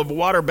ritual of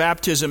water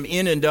baptism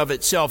in and of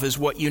itself is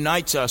what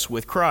unites us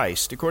with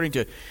Christ. According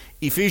to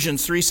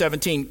Ephesians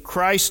 3:17,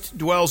 Christ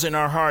dwells in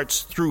our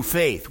hearts through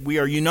faith. We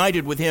are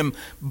united with him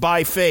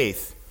by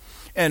faith.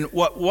 And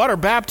what water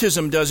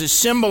baptism does is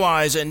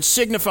symbolize and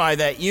signify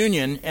that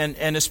union,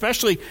 and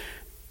especially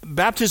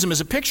baptism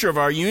is a picture of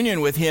our union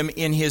with him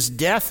in his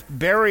death,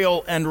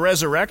 burial, and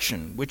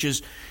resurrection, which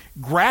is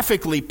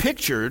graphically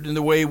pictured in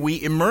the way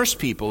we immerse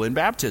people in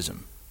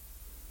baptism.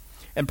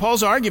 And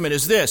Paul's argument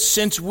is this: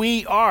 since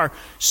we are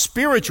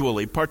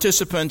spiritually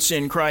participants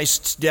in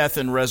Christ's death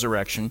and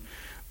resurrection,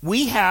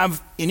 we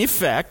have, in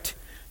effect,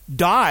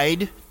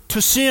 died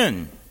to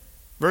sin.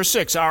 Verse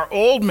 6, our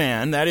old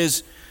man, that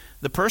is,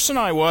 the person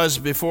I was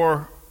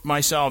before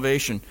my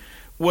salvation,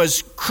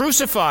 was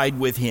crucified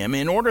with him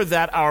in order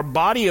that our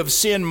body of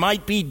sin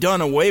might be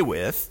done away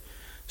with,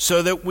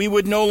 so that we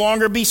would no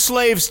longer be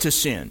slaves to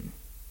sin.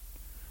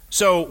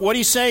 So what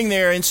he's saying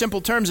there in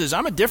simple terms is,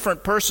 I'm a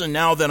different person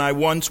now than I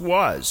once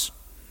was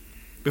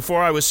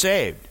before I was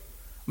saved.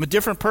 I'm a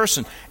different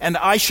person, and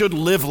I should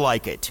live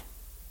like it.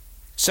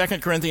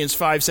 2 Corinthians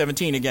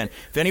 5:17 again,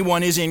 if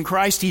anyone is in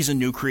Christ, he's a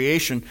new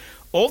creation.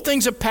 Old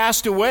things have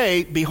passed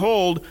away,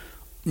 behold,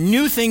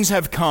 new things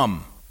have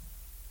come.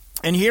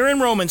 And here in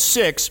Romans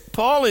 6,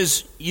 Paul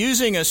is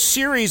using a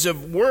series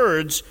of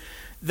words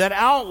that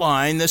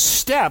outline the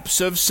steps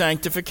of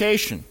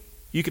sanctification.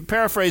 You could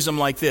paraphrase them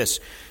like this: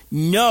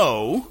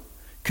 know,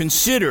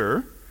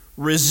 consider,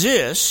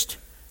 resist,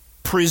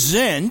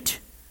 present,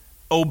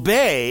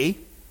 obey,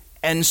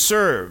 and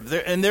serve.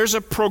 And there's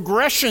a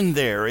progression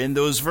there in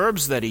those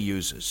verbs that he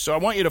uses. So I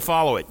want you to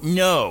follow it.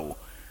 Know,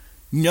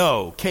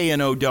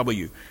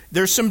 K-N-O-W.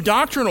 There's some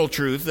doctrinal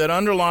truth that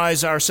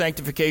underlies our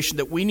sanctification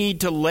that we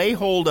need to lay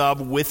hold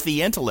of with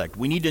the intellect.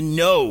 We need to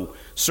know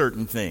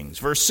certain things.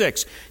 Verse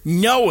 6,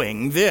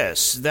 knowing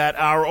this, that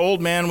our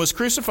old man was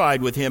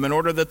crucified with him in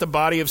order that the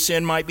body of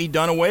sin might be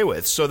done away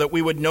with, so that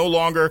we would no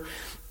longer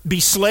be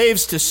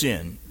slaves to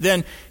sin.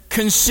 Then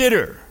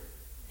consider,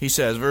 he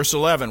says, verse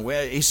 11,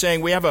 he's saying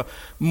we have a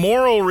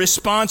moral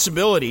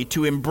responsibility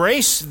to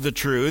embrace the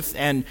truth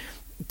and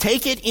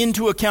take it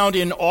into account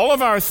in all of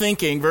our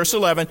thinking. Verse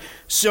 11,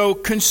 so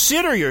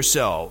consider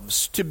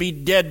yourselves to be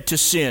dead to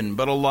sin,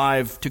 but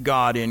alive to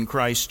God in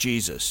Christ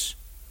Jesus.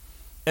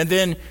 And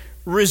then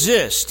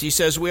resist. He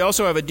says we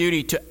also have a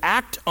duty to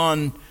act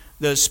on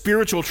the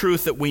spiritual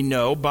truth that we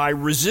know by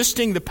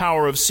resisting the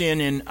power of sin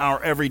in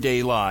our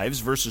everyday lives.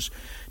 Verses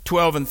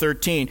 12 and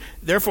 13.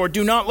 Therefore,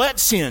 do not let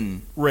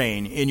sin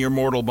reign in your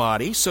mortal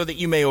body, so that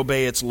you may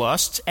obey its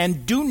lusts,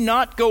 and do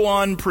not go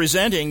on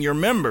presenting your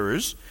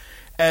members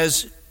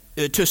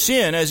to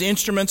sin as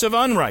instruments of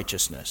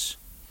unrighteousness.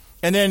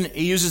 And then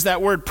he uses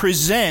that word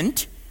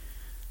present,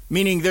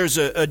 meaning there's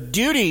a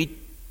duty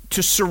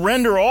to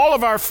surrender all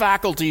of our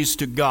faculties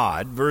to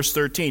God. Verse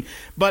 13,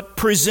 but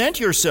present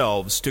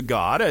yourselves to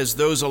God as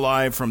those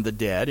alive from the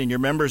dead, and your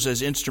members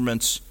as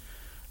instruments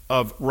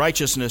of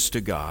righteousness to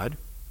God.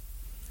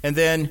 And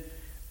then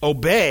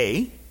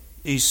obey.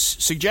 He's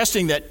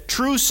suggesting that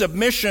true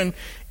submission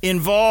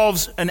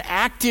involves an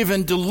active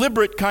and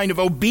deliberate kind of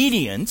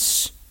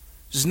obedience.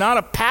 This is not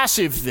a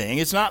passive thing.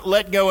 It's not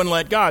let go and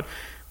let God.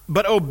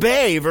 But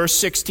obey, verse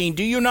 16.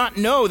 Do you not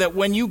know that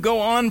when you go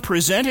on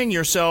presenting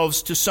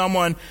yourselves to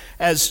someone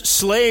as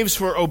slaves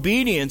for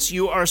obedience,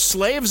 you are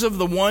slaves of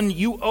the one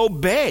you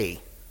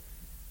obey,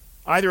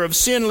 either of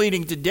sin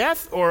leading to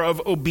death or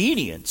of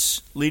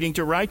obedience leading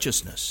to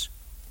righteousness?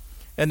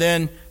 And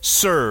then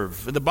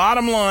serve. The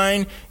bottom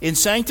line in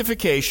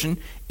sanctification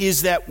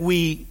is that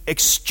we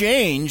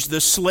exchange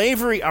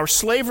our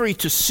slavery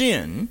to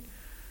sin.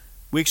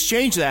 We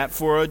exchange that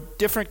for a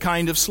different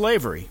kind of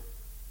slavery,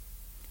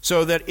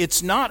 so that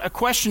it's not a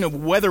question of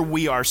whether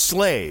we are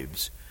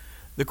slaves.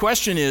 The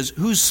question is,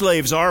 whose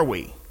slaves are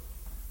we?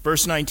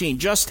 Verse 19,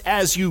 just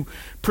as you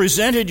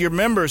presented your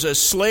members as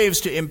slaves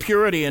to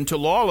impurity and to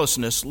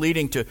lawlessness,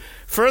 leading to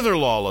further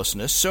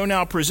lawlessness, so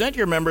now present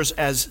your members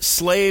as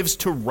slaves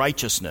to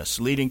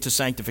righteousness, leading to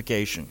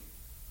sanctification.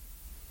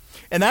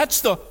 And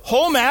that's the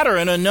whole matter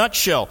in a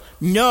nutshell.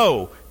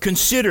 Know,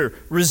 consider,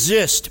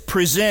 resist,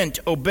 present,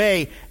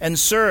 obey, and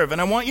serve. And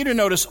I want you to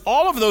notice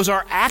all of those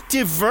are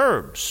active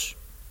verbs.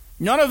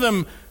 None of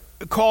them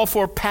call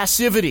for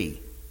passivity.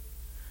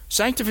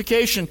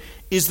 Sanctification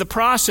is the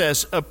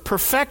process of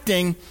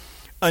perfecting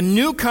a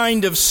new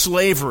kind of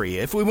slavery.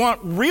 If we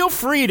want real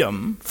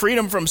freedom,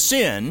 freedom from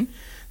sin,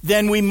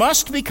 then we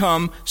must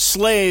become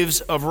slaves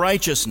of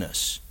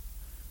righteousness.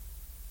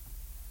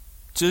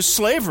 It's a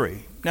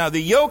slavery. Now,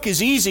 the yoke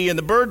is easy and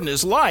the burden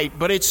is light,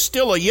 but it's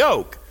still a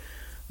yoke.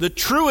 The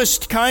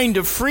truest kind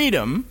of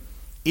freedom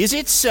is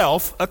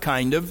itself a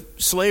kind of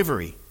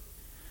slavery.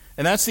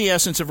 And that's the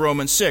essence of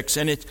Romans 6.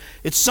 And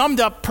it's summed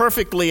up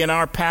perfectly in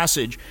our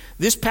passage.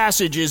 This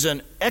passage is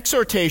an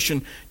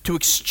exhortation to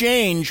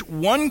exchange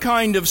one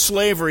kind of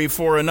slavery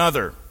for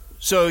another.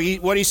 So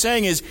what he's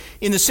saying is,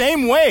 in the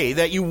same way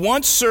that you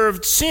once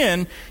served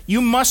sin,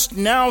 you must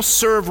now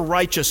serve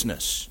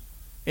righteousness.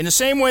 In the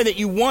same way that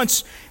you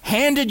once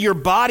handed your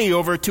body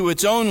over to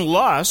its own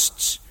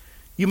lusts,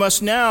 you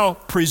must now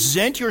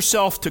present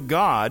yourself to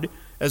God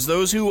as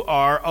those who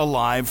are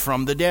alive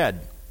from the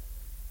dead.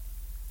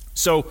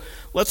 So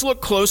let's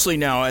look closely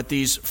now at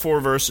these four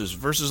verses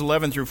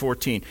 11 through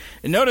 14.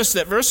 And notice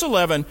that verse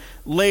 11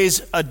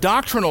 lays a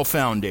doctrinal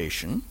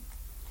foundation.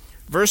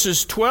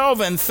 Verses 12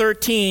 and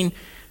 13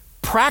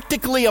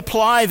 practically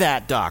apply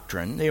that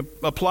doctrine. They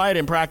apply it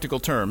in practical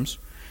terms.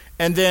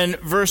 And then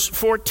verse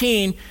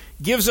 14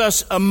 gives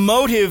us a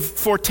motive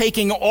for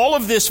taking all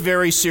of this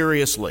very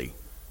seriously.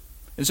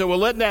 And so we'll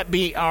let that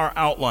be our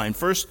outline.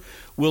 First,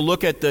 we'll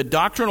look at the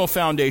doctrinal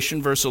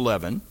foundation, verse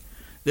 11.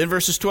 Then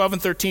verses 12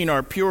 and 13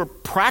 are pure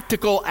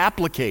practical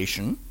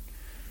application.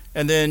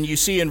 And then you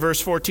see in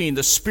verse 14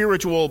 the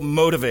spiritual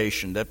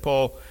motivation that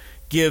Paul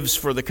gives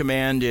for the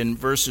command in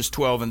verses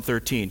 12 and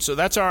 13. So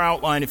that's our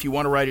outline if you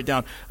want to write it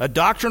down. A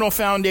doctrinal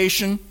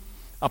foundation,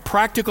 a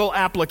practical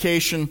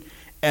application,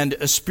 and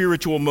a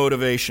spiritual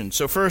motivation.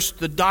 So first,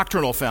 the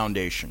doctrinal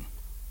foundation.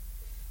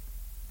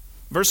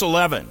 Verse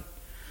 11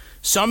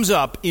 sums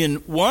up in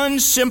one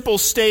simple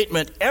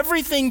statement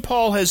everything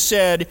Paul has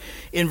said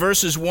in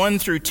verses 1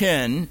 through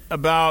 10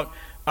 about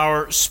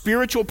our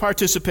spiritual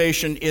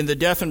participation in the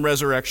death and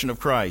resurrection of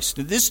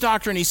Christ. This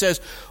doctrine, he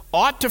says,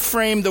 ought to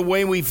frame the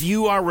way we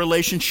view our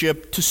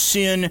relationship to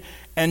sin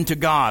and to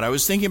God. I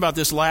was thinking about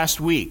this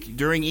last week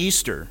during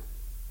Easter.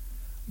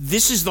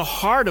 This is the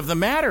heart of the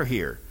matter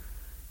here.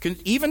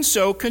 Even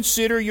so,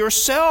 consider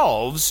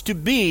yourselves to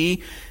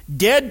be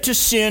dead to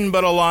sin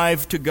but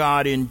alive to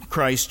God in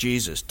Christ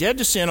Jesus. Dead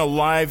to sin,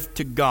 alive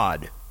to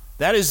God.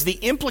 That is the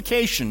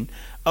implication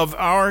of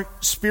our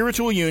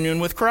spiritual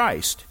union with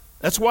Christ.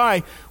 That's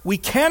why we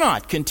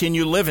cannot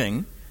continue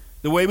living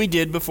the way we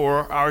did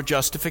before our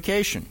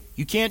justification.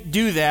 You can't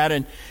do that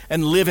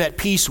and live at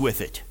peace with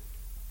it.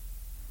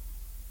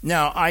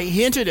 Now, I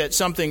hinted at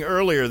something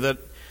earlier that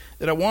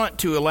I want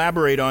to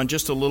elaborate on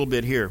just a little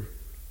bit here.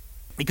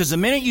 Because the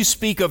minute you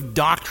speak of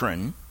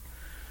doctrine,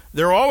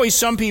 there are always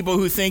some people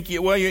who think,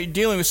 well, you're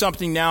dealing with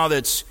something now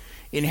that's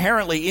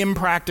inherently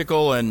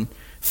impractical and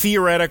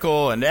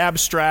theoretical and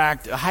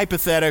abstract,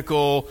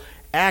 hypothetical,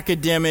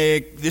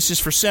 academic. This is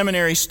for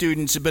seminary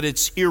students, but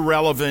it's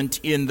irrelevant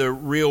in the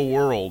real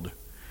world.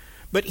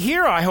 But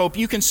here I hope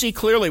you can see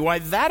clearly why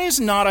that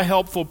is not a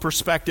helpful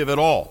perspective at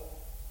all.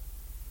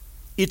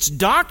 It's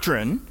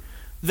doctrine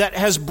that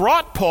has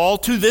brought Paul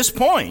to this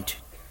point.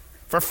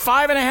 For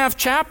 5.5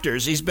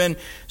 chapters, he's been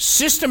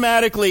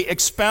systematically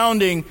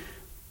expounding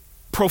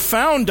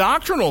profound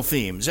doctrinal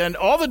themes, and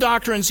all the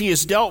doctrines he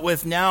has dealt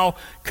with now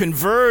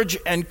converge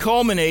and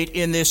culminate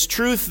in this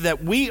truth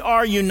that we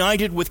are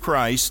united with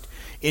Christ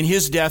in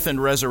his death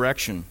and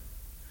resurrection.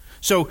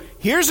 So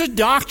here's a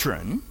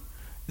doctrine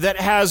that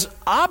has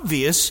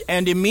obvious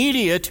and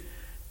immediate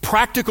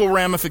practical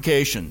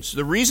ramifications.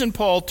 The reason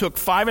Paul took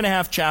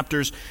 5.5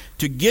 chapters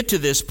to get to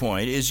this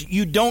point is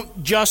you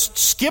don't just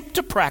skip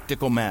to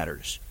practical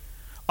matters.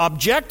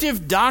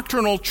 Objective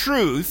doctrinal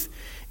truth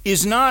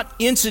is not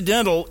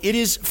incidental, it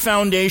is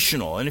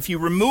foundational. And if you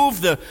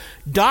remove the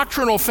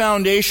doctrinal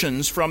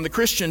foundations from the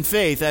Christian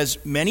faith,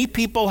 as many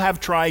people have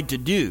tried to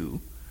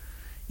do,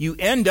 you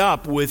end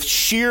up with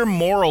sheer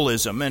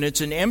moralism, and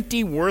it's an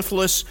empty,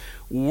 worthless,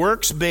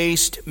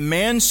 works-based,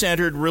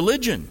 man-centered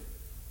religion.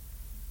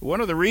 One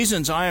of the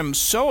reasons I am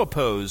so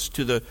opposed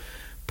to the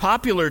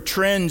popular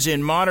trends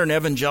in modern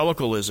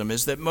evangelicalism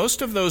is that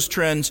most of those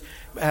trends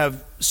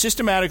have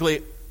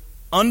systematically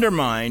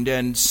undermined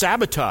and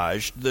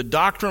sabotaged the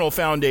doctrinal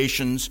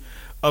foundations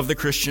of the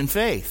Christian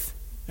faith.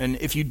 And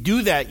if you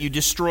do that, you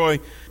destroy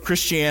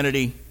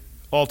Christianity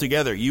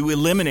altogether. You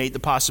eliminate the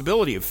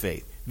possibility of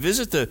faith.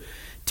 Visit the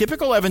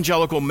typical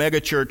evangelical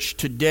megachurch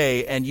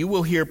today, and you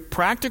will hear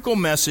practical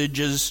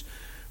messages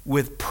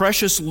with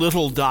precious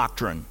little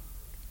doctrine.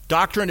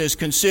 Doctrine is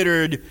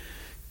considered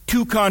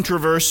too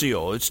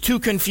controversial. It's too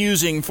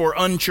confusing for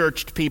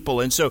unchurched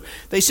people. And so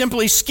they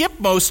simply skip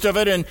most of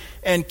it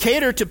and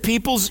cater to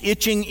people's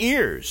itching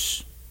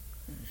ears.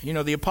 You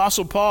know, the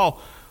Apostle Paul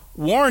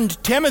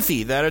warned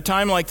Timothy that a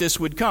time like this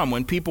would come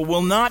when people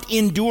will not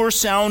endure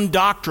sound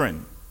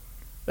doctrine.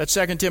 That's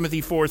 2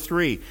 Timothy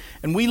 4:3.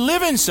 And we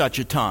live in such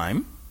a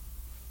time,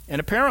 and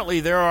apparently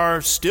there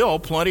are still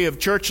plenty of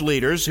church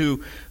leaders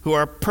who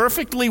are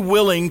perfectly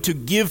willing to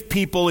give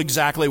people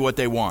exactly what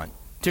they want,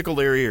 tickle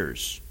their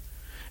ears.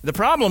 The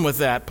problem with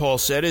that, Paul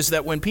said, is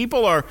that when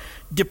people are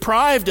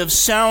deprived of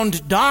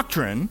sound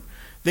doctrine,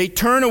 they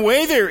turn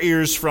away their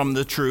ears from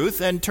the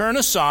truth and turn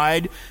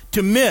aside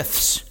to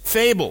myths,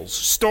 fables,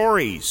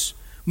 stories,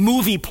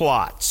 movie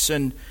plots,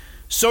 and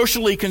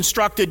socially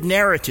constructed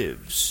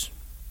narratives.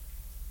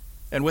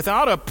 And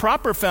without a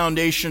proper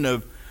foundation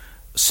of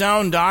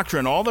sound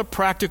doctrine, all the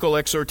practical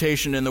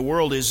exhortation in the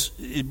world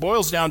it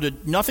boils down to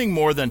nothing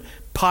more than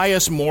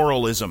pious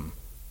moralism.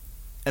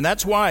 And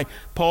that's why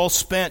Paul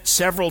spent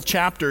several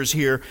chapters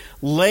here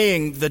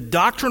laying the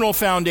doctrinal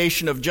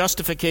foundation of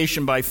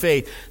justification by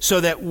faith, so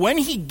that when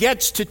he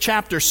gets to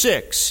chapter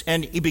 6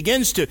 and he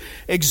begins to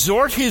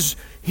exhort his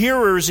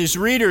hearers, his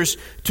readers,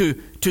 to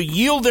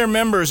yield their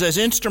members as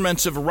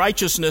instruments of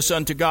righteousness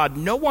unto God,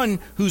 no one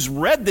who's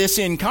read this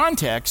in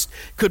context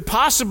could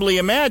possibly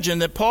imagine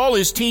that Paul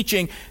is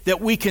teaching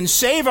that we can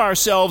save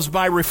ourselves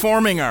by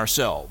reforming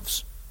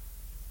ourselves.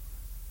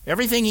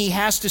 Everything he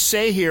has to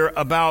say here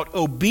about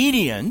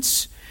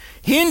obedience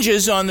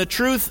hinges on the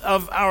truth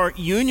of our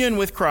union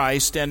with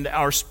Christ and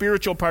our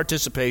spiritual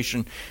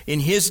participation in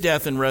his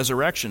death and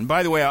resurrection.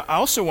 By the way, I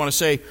also want to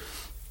say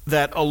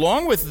that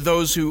along with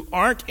those who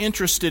aren't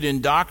interested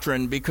in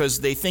doctrine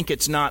because they think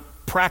it's not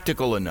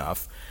practical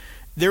enough,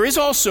 there is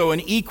also an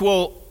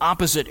equal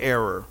opposite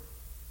error.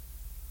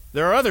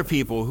 There are other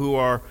people who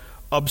are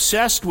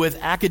obsessed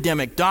with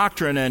academic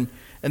doctrine and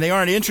they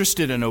aren't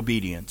interested in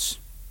obedience.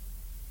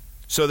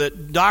 So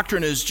that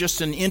doctrine is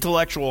just an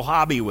intellectual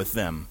hobby with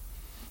them.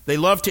 They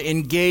love to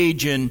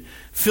engage in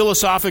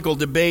philosophical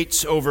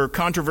debates over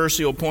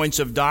controversial points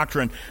of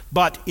doctrine,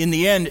 but in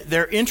the end,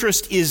 their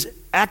interest is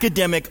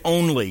academic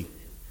only.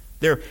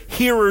 They're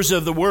hearers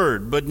of the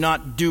word, but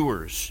not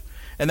doers.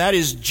 And that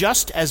is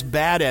just as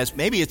bad as,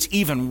 maybe it's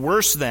even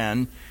worse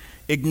than,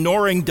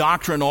 ignoring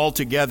doctrine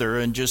altogether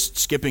and just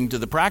skipping to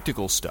the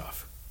practical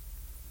stuff.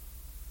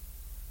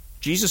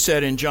 Jesus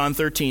said in John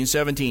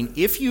 13:17,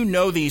 if you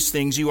know these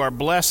things, you are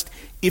blessed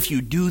if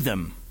you do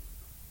them.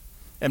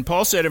 And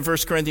Paul said in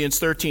 1 Corinthians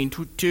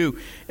 13:2,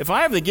 if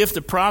I have the gift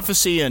of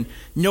prophecy and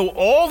know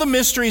all the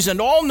mysteries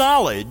and all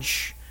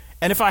knowledge,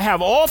 and if I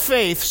have all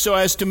faith so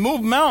as to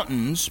move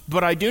mountains,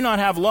 but I do not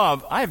have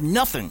love, I have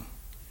nothing.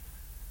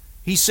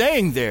 He's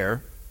saying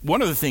there,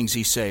 one of the things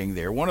he's saying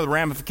there, one of the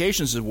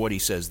ramifications of what he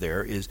says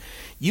there is,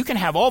 you can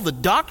have all the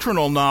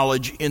doctrinal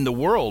knowledge in the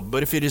world,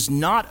 but if it is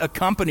not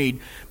accompanied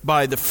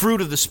by the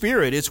fruit of the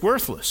Spirit, it's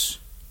worthless.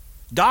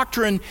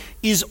 Doctrine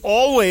is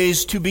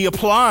always to be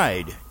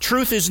applied.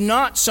 Truth is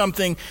not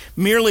something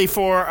merely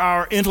for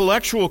our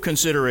intellectual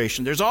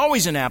consideration. There's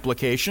always an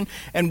application,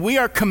 and we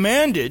are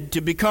commanded to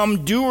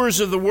become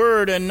doers of the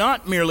word and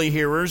not merely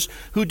hearers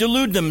who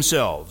delude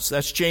themselves.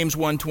 That's James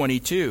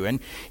 1:22. And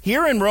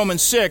here in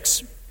Romans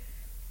 6,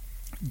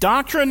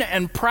 doctrine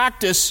and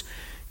practice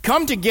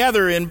come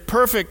together in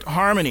perfect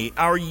harmony.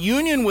 Our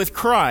union with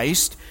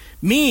Christ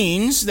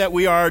means that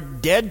we are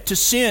dead to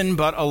sin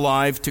but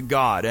alive to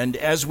God. And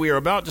as we are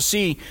about to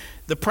see,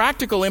 the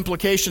practical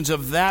implications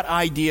of that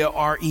idea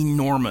are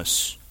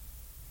enormous.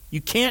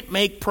 You can't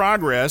make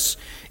progress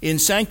in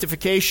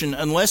sanctification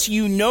unless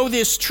you know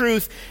this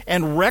truth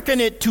and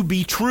reckon it to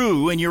be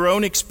true in your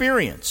own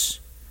experience.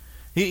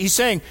 He's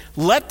saying,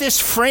 let this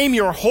frame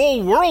your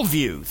whole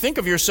worldview. Think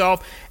of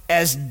yourself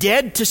as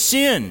dead to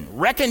sin.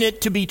 Reckon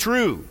it to be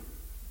true.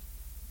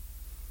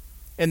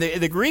 And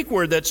the Greek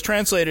word that's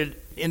translated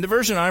in the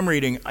version I'm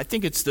reading, I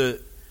think it's the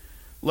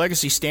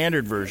Legacy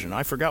Standard Version.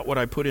 I forgot what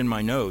I put in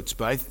my notes,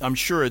 but I'm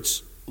sure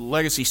it's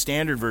Legacy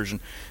Standard Version.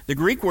 The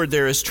Greek word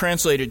there is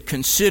translated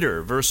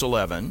consider, verse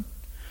 11.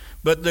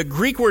 But the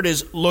Greek word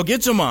is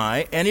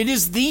logizomai, and it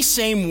is the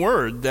same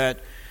word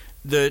that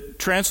the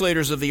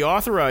translators of the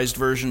Authorized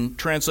Version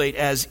translate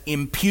as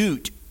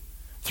impute.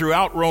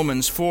 Throughout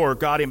Romans 4,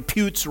 God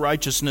imputes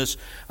righteousness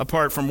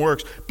apart from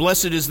works.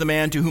 Blessed is the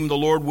man to whom the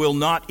Lord will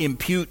not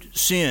impute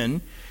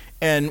sin.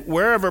 And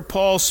wherever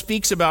Paul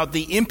speaks about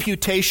the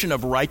imputation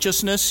of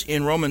righteousness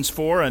in Romans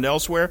 4 and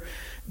elsewhere,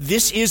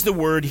 this is the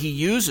word he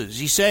uses.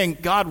 He's saying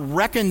God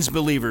reckons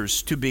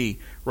believers to be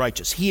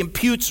righteous. He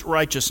imputes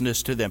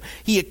righteousness to them.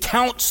 He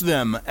accounts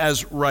them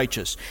as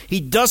righteous. He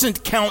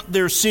doesn't count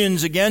their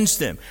sins against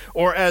them.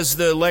 Or as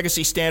the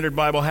Legacy Standard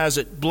Bible has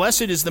it,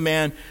 blessed is the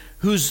man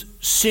whose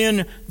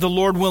sin the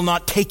Lord will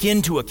not take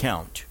into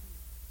account.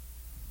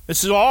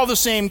 This is all the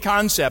same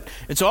concept.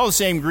 It's all the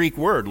same Greek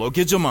word,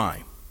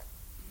 logizomai.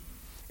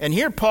 And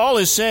here Paul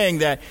is saying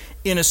that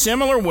in a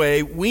similar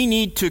way, we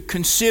need to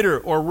consider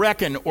or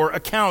reckon or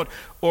account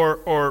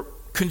or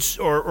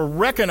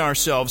reckon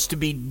ourselves to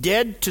be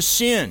dead to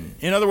sin.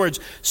 In other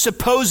words,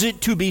 suppose it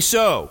to be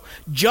so.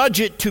 Judge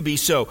it to be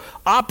so.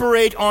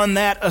 Operate on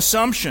that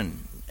assumption.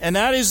 And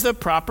that is the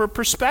proper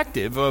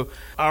perspective of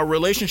our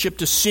relationship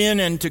to sin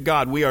and to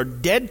God. We are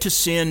dead to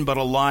sin but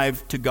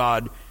alive to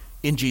God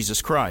in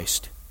Jesus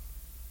Christ.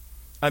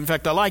 In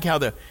fact, I like how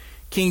the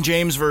King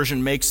James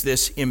Version makes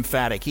this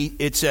emphatic.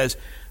 It says,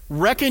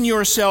 reckon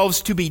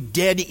yourselves to be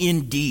dead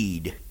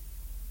indeed.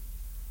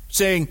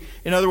 Saying,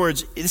 in other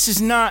words, this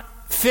is not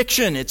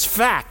fiction, it's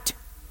fact.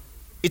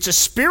 It's a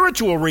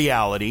spiritual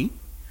reality,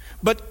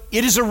 but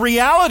it is a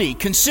reality.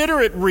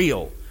 Consider it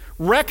real.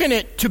 Reckon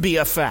it to be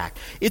a fact.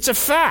 It's a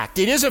fact.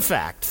 It is a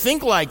fact.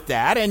 Think like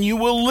that, and you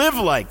will live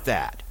like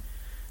that.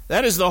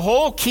 That is the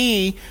whole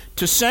key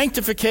to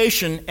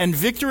sanctification and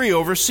victory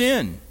over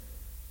sin.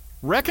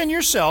 Reckon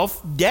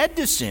yourself dead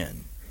to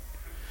sin.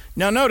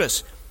 Now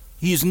notice,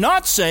 he's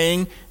not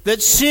saying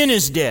that sin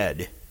is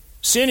dead.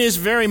 Sin is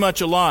very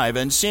much alive,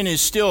 and sin is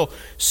still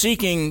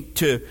seeking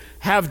to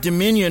have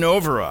dominion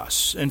over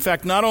us. In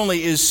fact, not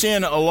only is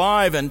sin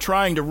alive and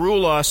trying to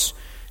rule us,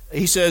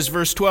 he says,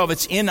 verse 12,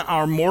 it's in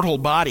our mortal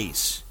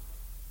bodies.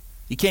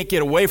 You can't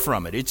get away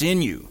from it. It's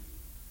in you.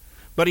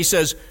 But he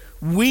says,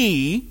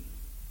 we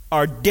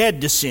are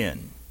dead to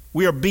sin.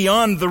 We are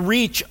beyond the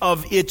reach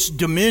of its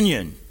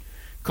dominion.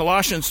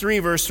 Colossians 3,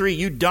 verse 3,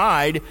 you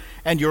died,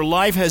 and your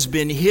life has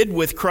been hid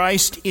with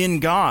Christ in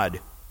God.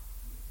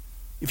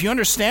 If you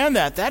understand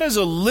that, that is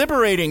a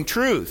liberating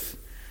truth.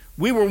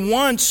 We were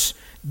once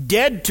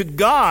dead to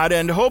God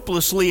and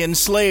hopelessly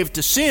enslaved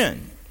to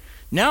sin.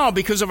 Now,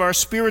 because of our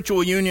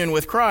spiritual union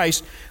with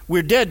Christ,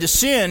 we're dead to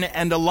sin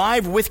and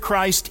alive with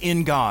Christ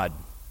in God.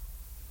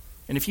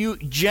 And if you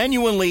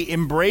genuinely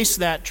embrace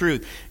that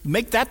truth,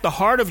 make that the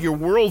heart of your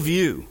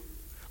worldview,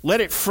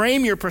 let it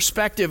frame your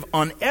perspective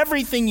on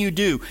everything you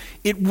do,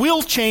 it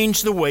will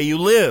change the way you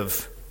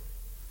live.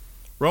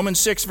 Romans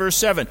 6, verse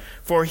 7,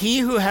 for he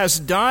who has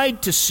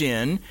died to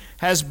sin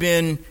has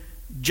been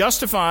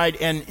justified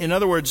and, in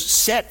other words,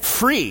 set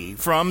free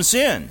from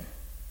sin.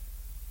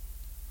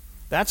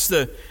 That's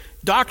the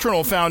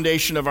doctrinal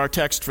foundation of our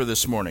text for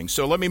this morning.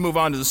 So let me move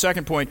on to the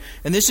second point,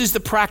 and this is the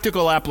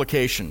practical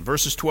application,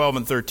 verses 12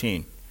 and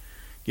 13.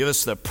 Give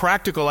us the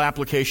practical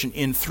application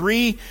in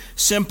three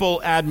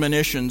simple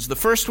admonitions. The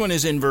first one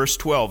is in verse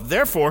 12.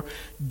 Therefore,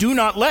 do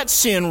not let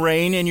sin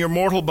reign in your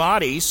mortal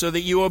body so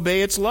that you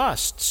obey its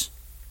lusts.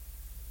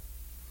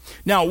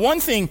 Now, one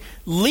thing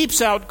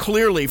leaps out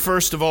clearly,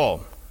 first of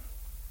all.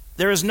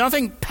 There is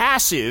nothing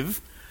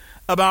passive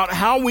about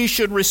how we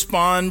should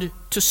respond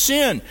to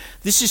sin.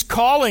 This is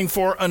calling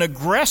for an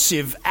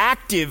aggressive,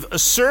 active,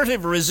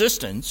 assertive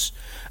resistance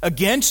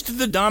against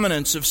the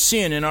dominance of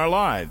sin in our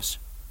lives.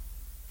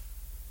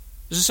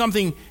 This is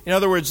something, in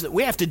other words, that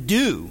we have to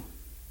do.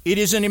 It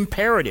is an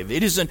imperative.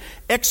 It is an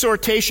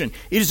exhortation.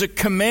 It is a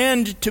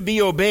command to be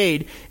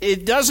obeyed.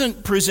 It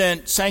doesn't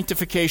present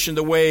sanctification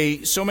the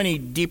way so many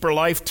deeper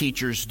life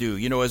teachers do,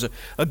 as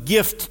a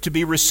gift to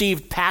be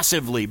received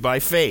passively by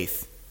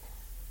faith,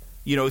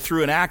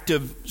 through an act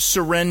of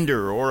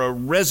surrender or a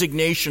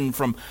resignation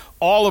from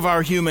all of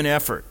our human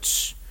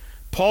efforts.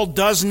 Paul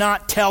does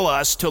not tell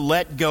us to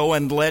let go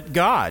and let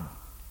God.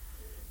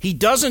 He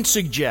doesn't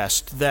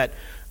suggest that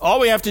all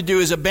we have to do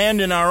is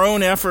abandon our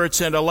own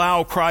efforts and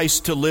allow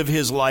Christ to live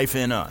his life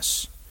in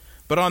us.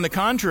 But on the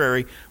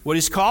contrary, what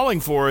he's calling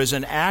for is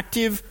an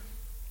active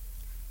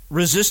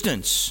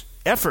resistance,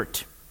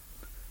 effort,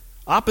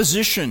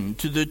 opposition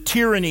to the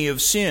tyranny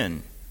of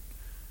sin.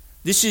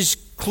 This is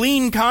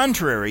clean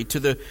contrary to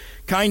the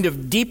kind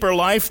of deeper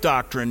life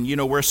doctrine,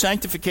 where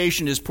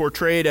sanctification is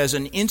portrayed as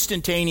an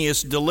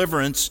instantaneous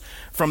deliverance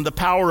from the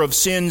power of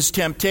sin's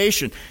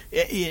temptation.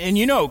 And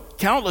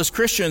countless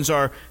Christians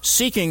are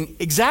seeking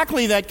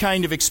exactly that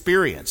kind of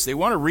experience. They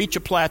want to reach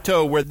a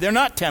plateau where they're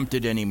not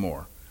tempted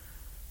anymore.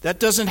 That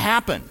doesn't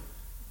happen.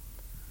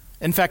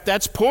 In fact,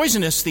 that's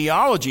poisonous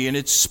theology, and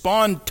it's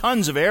spawned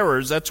tons of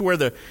errors. That's where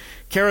the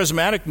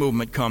charismatic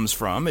movement comes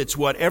from. It's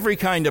what every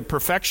kind of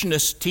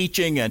perfectionist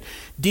teaching and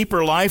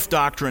deeper life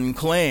doctrine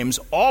claims.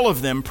 All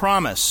of them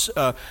promise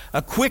a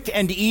quick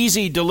and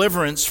easy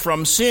deliverance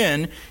from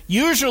sin,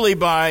 usually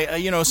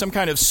by some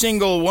kind of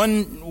single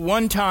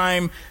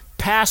one-time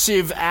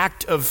passive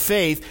act of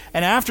faith,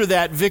 and after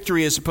that,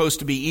 victory is supposed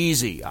to be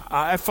easy.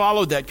 I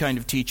followed that kind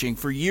of teaching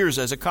for years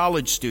as a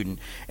college student,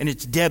 and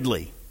it's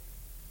deadly.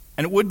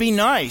 And it would be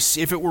nice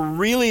if it were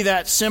really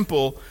that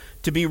simple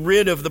to be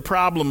rid of the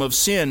problem of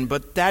sin,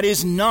 but that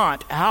is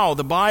not how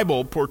the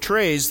Bible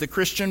portrays the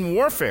Christian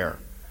warfare.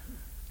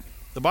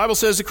 The Bible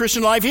says the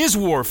Christian life is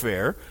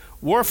warfare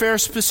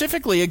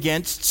specifically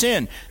against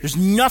sin. There's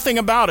nothing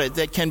about it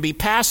that can be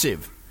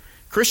passive.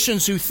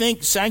 Christians who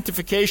think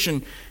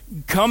sanctification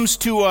comes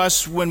to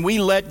us when we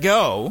let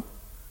go,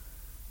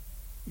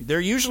 they're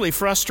usually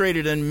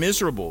frustrated and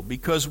miserable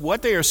because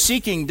what they are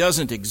seeking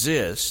doesn't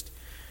exist.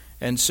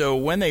 And so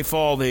when they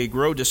fall, they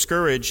grow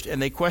discouraged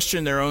and they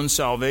question their own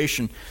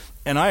salvation.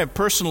 And I have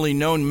personally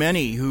known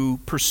many who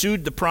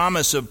pursued the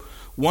promise of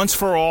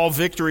once-for-all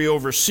victory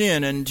over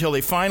sin until they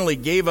finally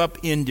gave up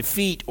in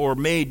defeat or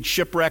made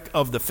shipwreck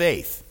of the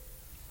faith.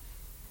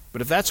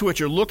 But if that's what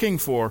you're looking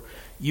for,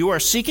 you are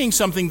seeking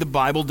something the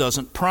Bible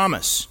doesn't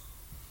promise.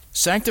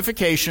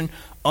 Sanctification,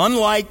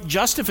 unlike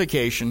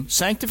justification,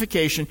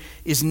 sanctification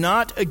is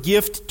not a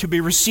gift to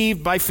be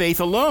received by faith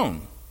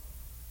alone.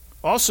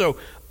 Also,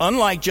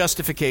 unlike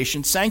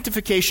justification,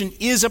 sanctification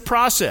is a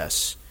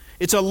process.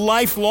 It's a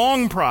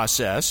lifelong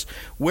process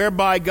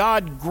whereby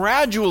God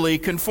gradually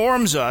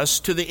conforms us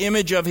to the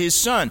image of his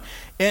Son.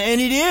 And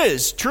it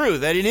is true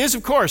that it is,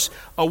 of course,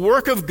 a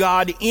work of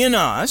God in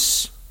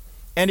us,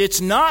 and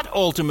it's not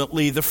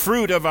ultimately the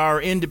fruit of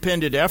our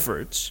independent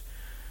efforts.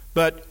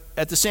 But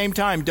at the same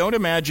time, don't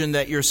imagine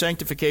that your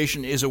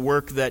sanctification is a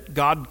work that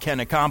God can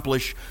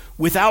accomplish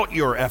without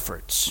your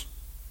efforts.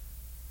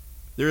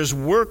 There is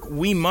work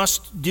we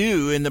must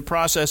do in the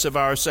process of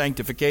our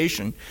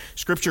sanctification.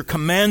 Scripture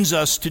commands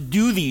us to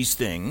do these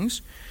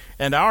things,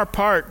 and our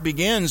part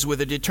begins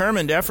with a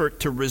determined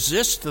effort to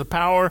resist the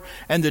power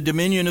and the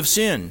dominion of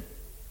sin.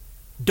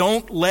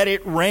 Don't let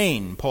it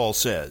reign, Paul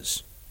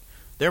says.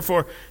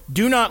 Therefore,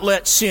 do not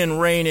let sin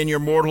reign in your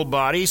mortal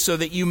body so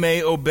that you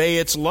may obey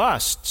its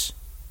lusts.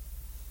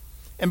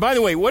 And by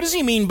the way, what does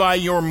he mean by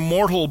your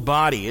mortal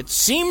body? It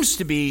seems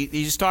to be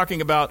he's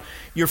talking about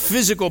your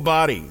physical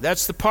body.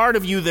 That's the part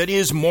of you that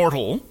is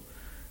mortal.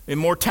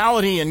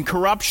 Immortality and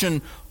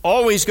corruption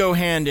always go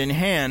hand in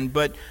hand,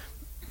 but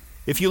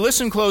if you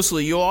listen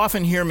closely, you'll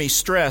often hear me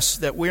stress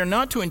that we are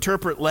not to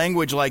interpret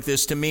language like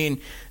this to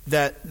mean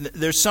that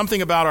there's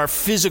something about our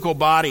physical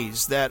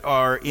bodies that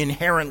are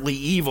inherently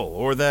evil,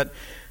 or that,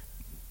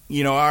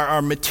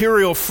 our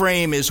material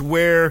frame is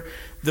where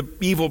the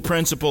evil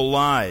principle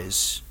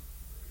lies.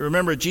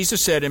 Remember,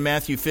 Jesus said in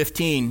Matthew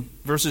 15,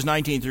 verses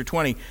 19 through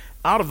 20,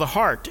 out of the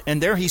heart,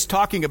 and there he's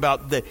talking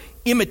about the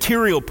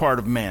immaterial part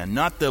of man,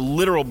 not the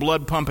literal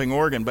blood-pumping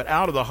organ, but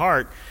out of the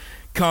heart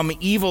come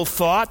evil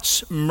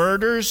thoughts,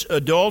 murders,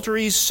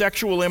 adulteries,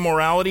 sexual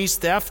immoralities,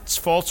 thefts,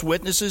 false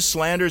witnesses,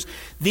 slanders.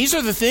 These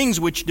are the things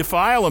which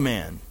defile a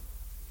man.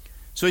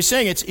 So he's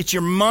saying it's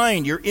your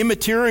mind, your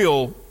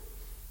immaterial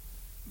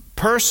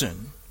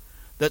person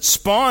that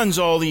spawns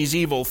all these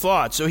evil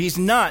thoughts. So he's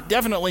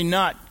definitely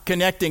not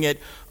connecting it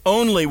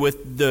only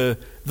with the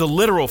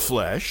literal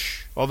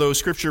flesh, although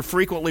Scripture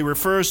frequently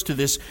refers to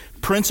this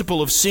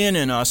principle of sin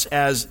in us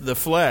as the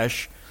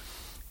flesh.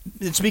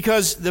 It's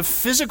because the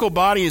physical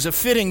body is a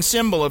fitting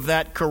symbol of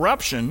that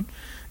corruption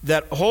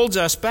that holds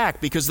us back,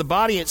 because the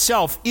body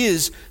itself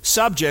is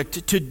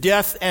subject to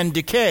death and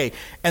decay.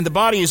 And the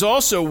body is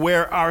also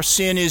where our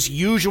sin is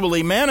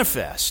usually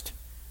manifest.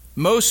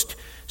 Most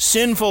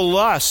sinful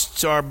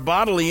lusts are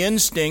bodily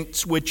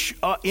instincts which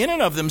in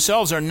and of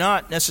themselves are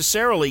not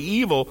necessarily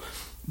evil,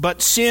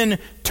 but sin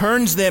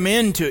turns them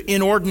into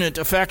inordinate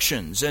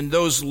affections, and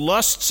those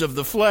lusts of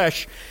the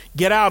flesh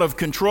get out of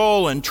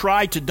control and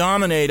try to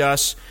dominate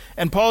us.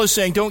 And Paul is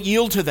saying, don't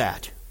yield to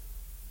that.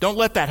 Don't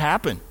let that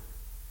happen.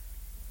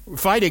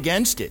 Fight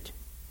against it.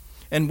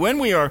 And when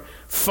we are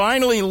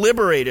finally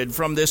liberated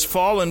from this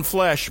fallen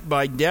flesh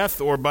by death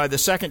or by the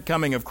second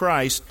coming of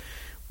Christ,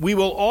 we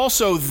will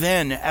also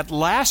then at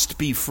last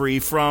be free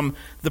from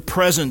the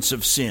presence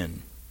of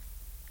sin.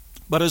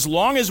 But as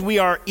long as we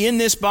are in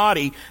this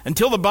body,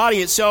 until the body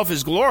itself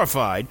is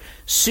glorified,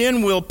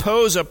 sin will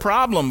pose a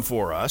problem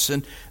for us.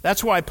 And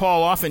that's why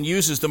Paul often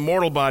uses the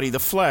mortal body, the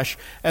flesh,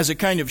 as a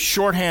kind of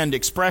shorthand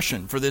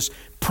expression for this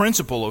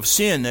principle of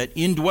sin that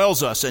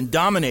indwells us and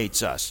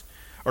dominates us,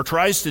 or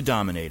tries to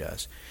dominate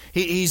us.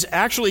 He's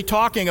actually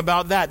talking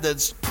about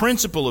this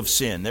principle of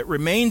sin that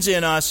remains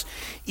in us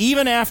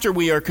even after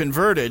we are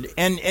converted,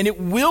 and it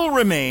will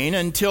remain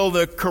until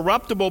the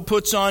corruptible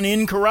puts on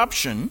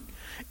incorruption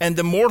and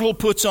the mortal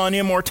puts on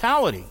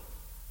immortality.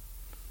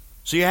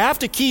 So you have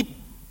to keep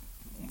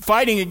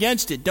fighting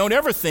against it. Don't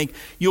ever think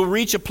you'll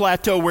reach a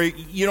plateau where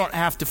you don't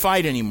have to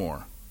fight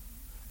anymore.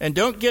 And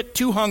don't get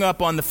too hung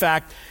up on the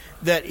fact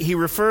that he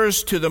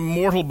refers to the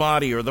mortal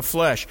body or the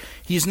flesh.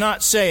 He's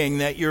not saying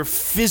that your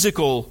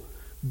physical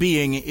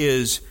being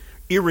is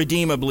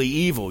irredeemably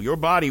evil. Your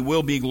body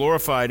will be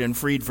glorified and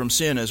freed from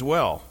sin as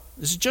well.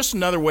 This is just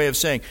another way of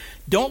saying,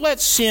 don't let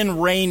sin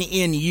reign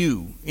in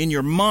you, in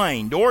your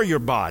mind or your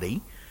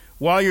body,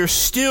 while you're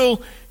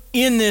still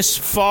in this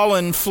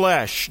fallen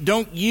flesh.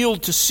 Don't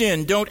yield to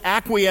sin. Don't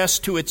acquiesce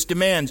to its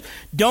demands.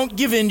 Don't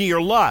give in to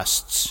your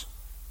lusts.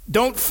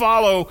 Don't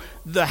follow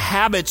the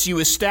habits you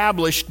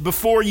established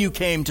before you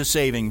came to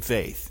saving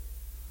faith.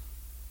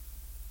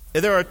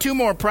 There are two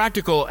more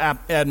practical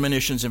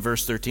admonitions in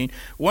verse 13.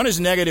 One is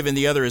negative and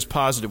the other is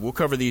positive. We'll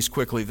cover these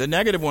quickly. The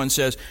negative one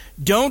says,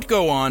 don't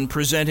go on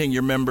presenting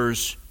your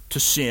members to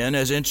sin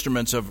as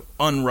instruments of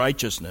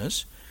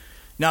unrighteousness.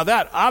 Now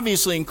that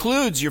obviously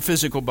includes your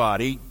physical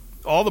body,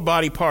 all the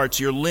body parts,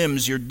 your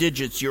limbs, your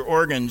digits, your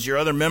organs, your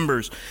other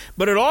members.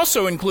 But it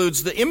also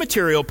includes the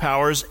immaterial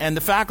powers and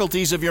the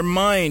faculties of your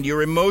mind,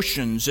 your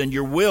emotions, and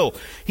your will.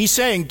 He's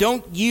saying,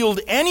 don't yield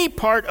any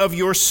part of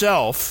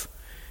yourself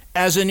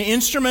as an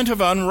instrument of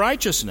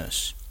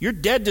unrighteousness. You're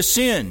dead to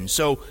sin,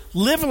 so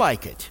live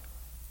like it.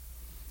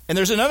 And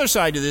there's another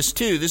side to this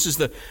too. This is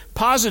the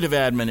positive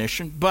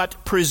admonition.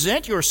 But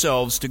present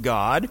yourselves to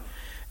God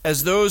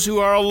as those who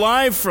are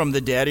alive from the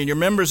dead, and your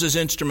members as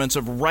instruments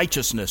of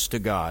righteousness to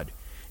God.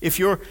 If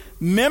your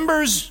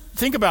members,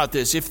 think about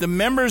this, if the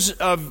members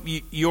of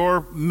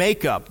your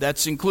makeup,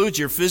 that includes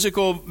your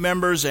physical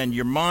members and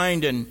your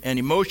mind and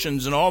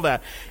emotions and all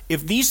that,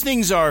 if these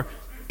things are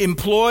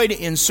employed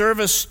in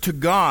service to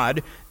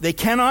God, they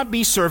cannot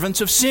be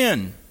servants of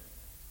sin.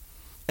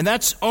 And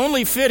that's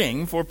only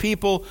fitting for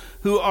people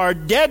who are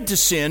dead to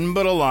sin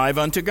but alive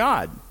unto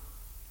God.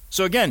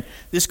 So again,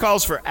 this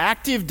calls for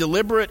active,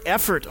 deliberate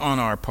effort on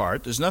our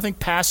part. There's nothing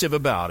passive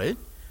about it.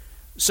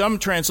 Some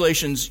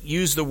translations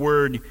use the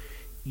word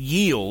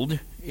yield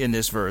in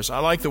this verse. I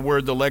like the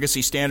word the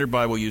Legacy Standard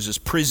Bible uses,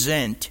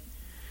 present,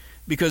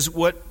 because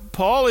what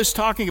Paul is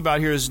talking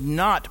about here is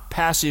not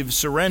passive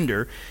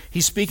surrender.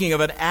 He's speaking of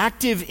an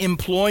active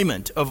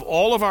employment of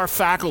all of our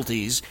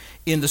faculties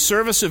in the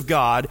service of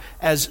God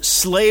as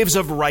slaves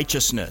of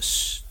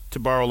righteousness, to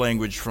borrow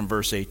language from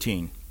verse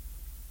 18.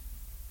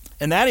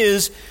 And that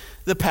is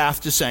the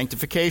path to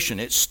sanctification.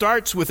 It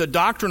starts with a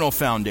doctrinal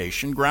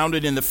foundation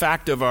grounded in the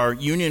fact of our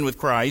union with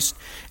Christ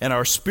and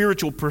our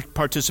spiritual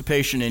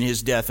participation in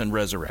his death and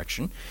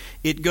resurrection.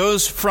 It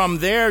goes from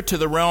there to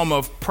the realm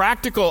of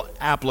practical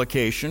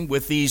application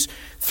with these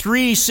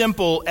three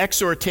simple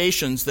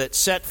exhortations that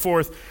set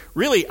forth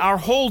really our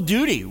whole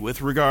duty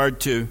with regard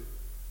to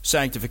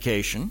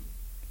sanctification.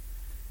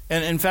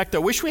 And in fact, I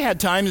wish we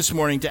had time this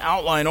morning to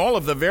outline all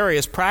of the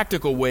various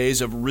practical ways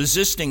of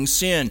resisting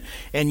sin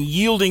and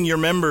yielding your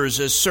members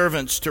as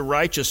servants to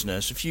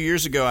righteousness. A few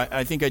years ago,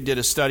 I think I did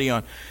a study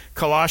on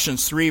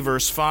Colossians 3,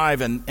 verse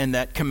 5, and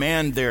that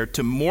command there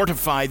to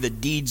mortify the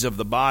deeds of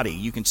the body.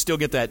 You can still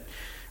get that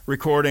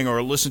recording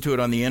or listen to it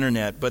on the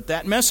internet. But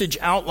that message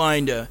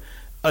outlined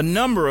a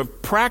number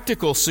of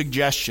practical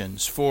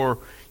suggestions for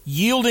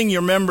yielding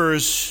your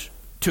members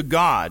to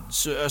God.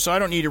 So I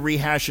don't need to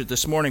rehash it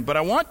this morning, but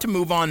I want to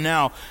move on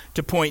now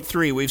to point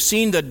 3. We've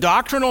seen the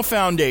doctrinal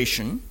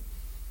foundation.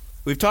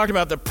 We've talked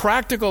about the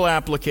practical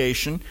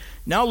application.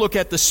 Now look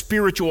at the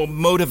spiritual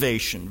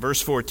motivation.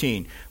 Verse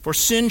 14. For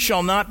sin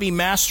shall not be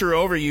master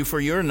over you, for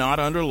you're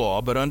not under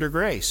law, but under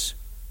grace.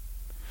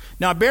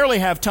 Now, I barely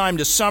have time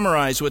to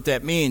summarize what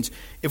that means.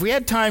 If we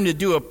had time to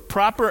do a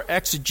proper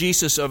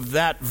exegesis of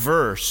that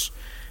verse,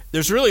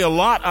 there's really a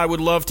lot I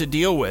would love to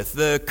deal with.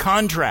 The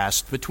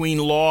contrast between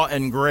law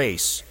and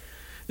grace.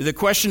 The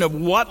question of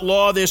what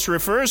law this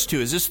refers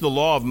to. Is this the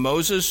law of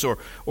Moses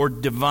or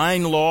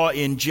divine law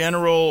in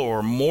general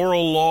or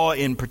moral law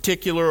in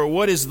particular? Or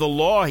what is the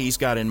law he's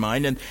got in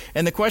mind?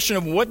 And the question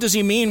of what does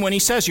he mean when he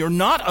says you're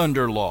not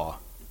under law?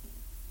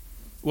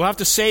 We'll have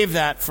to save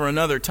that for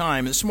another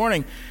time. This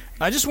morning,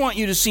 I just want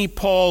you to see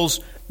Paul's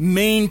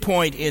main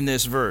point in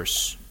this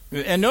verse.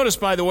 And notice,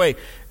 by the way,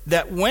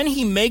 that when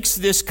he makes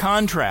this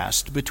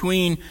contrast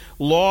between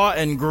law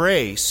and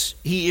grace,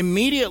 he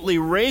immediately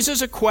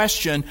raises a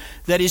question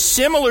that is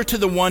similar to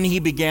the one he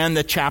began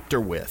the chapter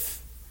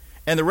with.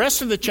 And the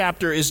rest of the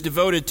chapter is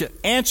devoted to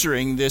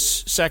answering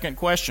this second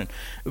question.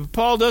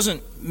 Paul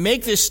doesn't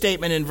make this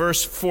statement in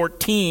verse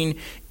 14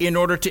 in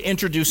order to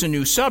introduce a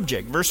new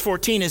subject. Verse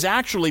 14 is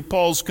actually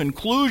Paul's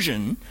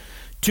conclusion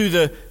to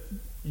the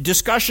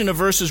discussion of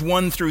verses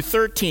 1 through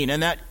 13.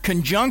 And that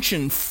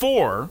conjunction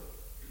for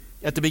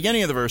at the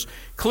beginning of the verse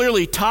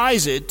clearly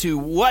ties it to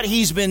what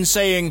he's been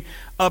saying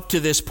up to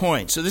this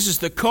point. So this is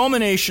the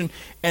culmination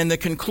and the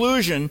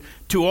conclusion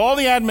to all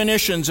the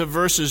admonitions of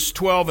verses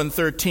 12 and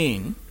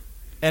 13.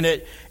 And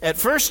at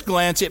first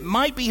glance, it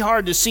might be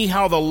hard to see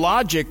how the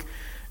logic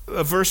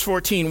of verse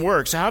 14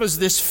 works. How does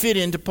this fit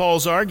into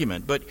Paul's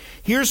argument? But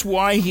here's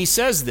why he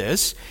says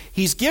this.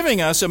 He's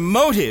giving us a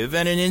motive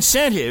and an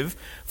incentive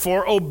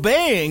for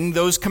obeying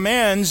those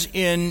commands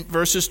in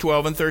verses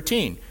 12 and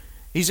 13.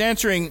 He's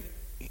answering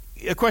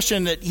a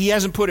question that he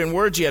hasn't put in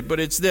words yet, but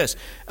it's this.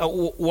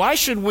 Why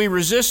should we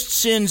resist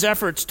sin's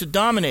efforts to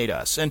dominate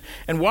us? And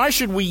why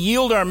should we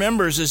yield our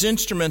members as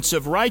instruments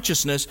of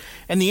righteousness?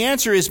 And the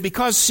answer is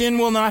because sin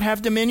will not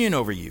have dominion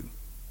over you.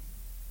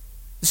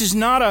 This is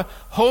not a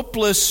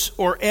hopeless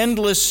or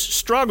endless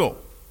struggle.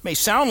 It may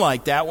sound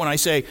like that when I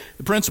say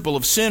the principle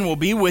of sin will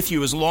be with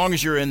you as long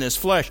as you're in this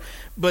flesh,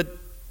 but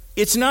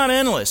it's not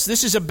endless.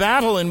 This is a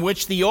battle in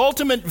which the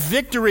ultimate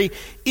victory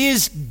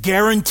is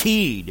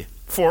guaranteed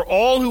for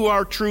all who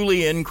are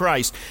truly in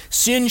Christ.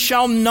 Sin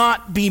shall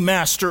not be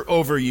master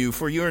over you,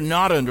 for you are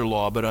not under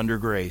law, but under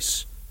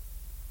grace.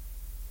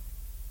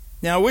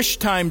 Now, I wish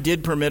time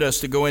did permit us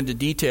to go into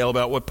detail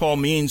about what Paul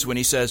means when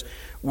he says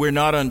we're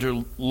not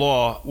under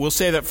law. We'll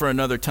say that for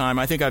another time.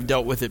 I think I've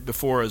dealt with it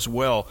before as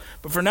well.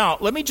 But for now,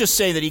 let me just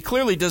say that he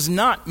clearly does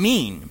not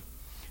mean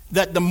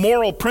that the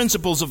moral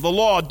principles of the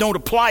law don't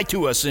apply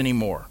to us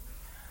anymore.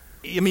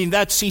 I mean,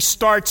 he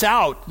starts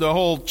out the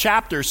whole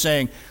chapter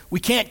saying we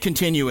can't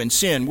continue in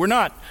sin. We're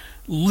not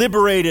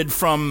liberated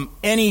from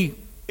any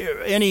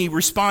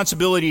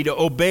responsibility to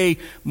obey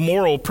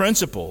moral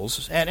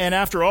principles. And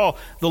after all,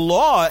 the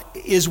law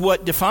is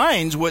what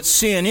defines what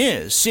sin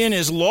is. Sin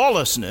is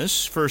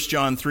lawlessness, 1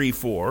 John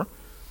 3:4.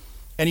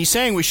 And he's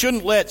saying we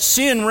shouldn't let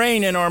sin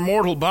reign in our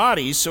mortal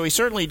bodies, so he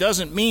certainly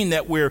doesn't mean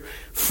that we're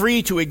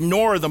free to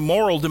ignore the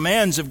moral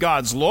demands of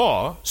God's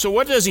law. So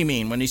what does he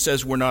mean when he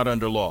says we're not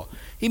under law?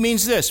 He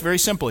means this, very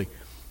simply.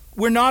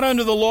 We're not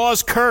under the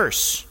law's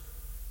curse.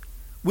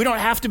 We don't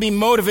have to be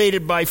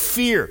motivated by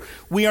fear.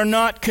 We are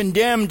not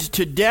condemned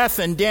to death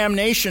and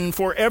damnation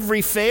for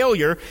every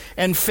failure,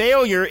 and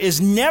failure is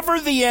never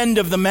the end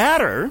of the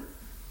matter,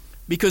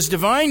 because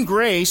divine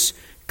grace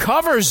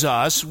covers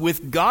us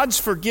with God's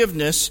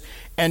forgiveness,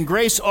 and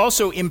grace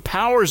also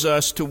empowers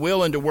us to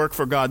will and to work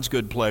for God's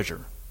good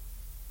pleasure.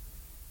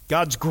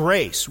 God's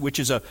grace, which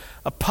is a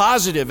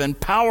positive and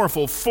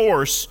powerful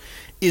force,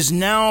 is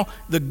now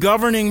the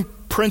governing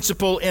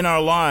principle in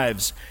our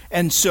lives.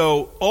 And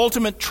so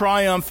ultimate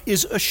triumph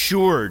is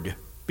assured,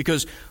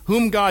 because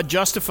whom God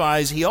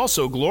justifies, he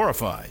also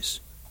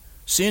glorifies.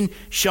 Sin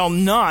shall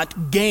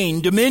not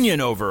gain dominion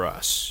over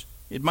us.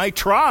 It might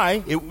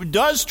try, it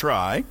does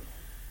try,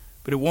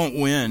 but it won't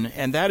win.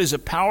 And that is a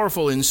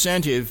powerful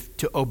incentive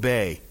to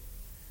obey.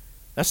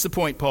 That's the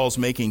point Paul's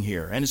making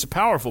here. And it's a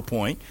powerful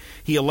point.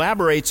 He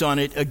elaborates on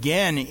it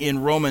again in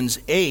Romans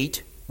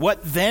 8. What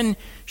then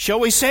shall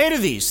we say to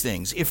these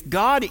things? If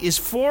God is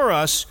for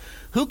us,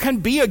 who can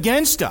be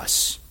against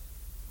us?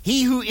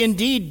 He who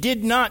indeed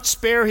did not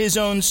spare his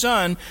own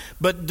son,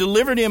 but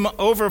delivered him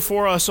over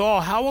for us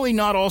all, how will he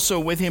not also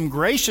with him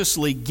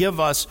graciously give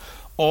us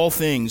all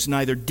things?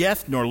 Neither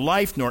death, nor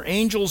life, nor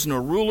angels,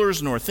 nor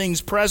rulers, nor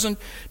things present,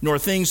 nor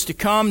things to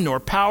come,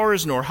 nor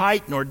powers, nor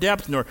height, nor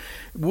depth, nor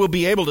will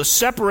be able to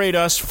separate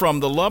us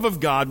from the love of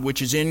God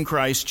which is in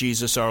Christ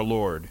Jesus our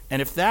Lord.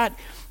 And if that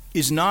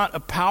is not a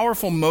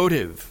powerful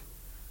motive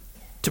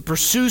to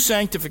pursue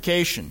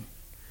sanctification,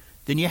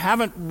 then you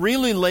haven't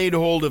really laid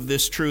hold of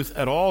this truth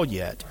at all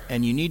yet,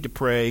 and you need to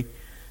pray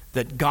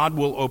that God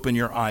will open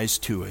your eyes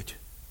to it.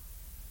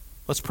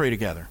 Let's pray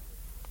together.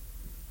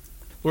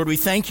 Lord, we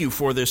thank you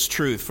for this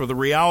truth, for the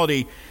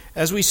reality,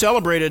 as we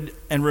celebrated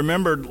and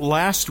remembered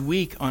last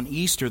week on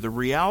Easter, the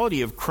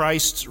reality of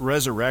Christ's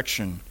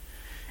resurrection,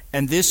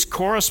 and this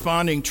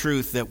corresponding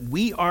truth that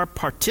we are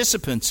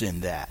participants in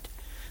that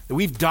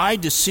we've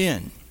died to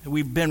sin, that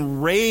we've been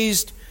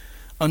raised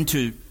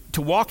to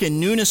walk in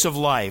newness of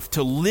life,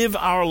 to live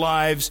our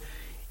lives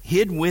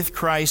hid with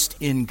Christ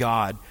in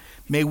God.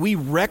 May we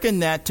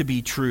reckon that to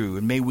be true,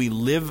 and may we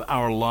live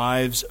our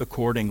lives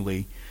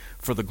accordingly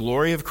for the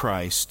glory of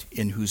Christ,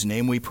 in whose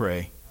name we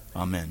pray.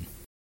 Amen.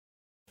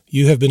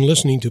 You have been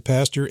listening to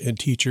Pastor and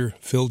teacher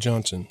Phil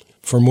Johnson.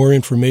 For more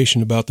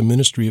information about the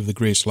ministry of the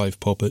Grace Life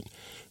Pulpit,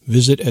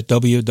 visit at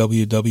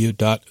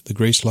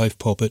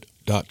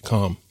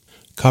www.thegracelifepulpit.com.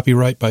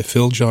 Copyright by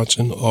Phil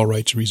Johnson, all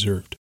rights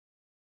reserved.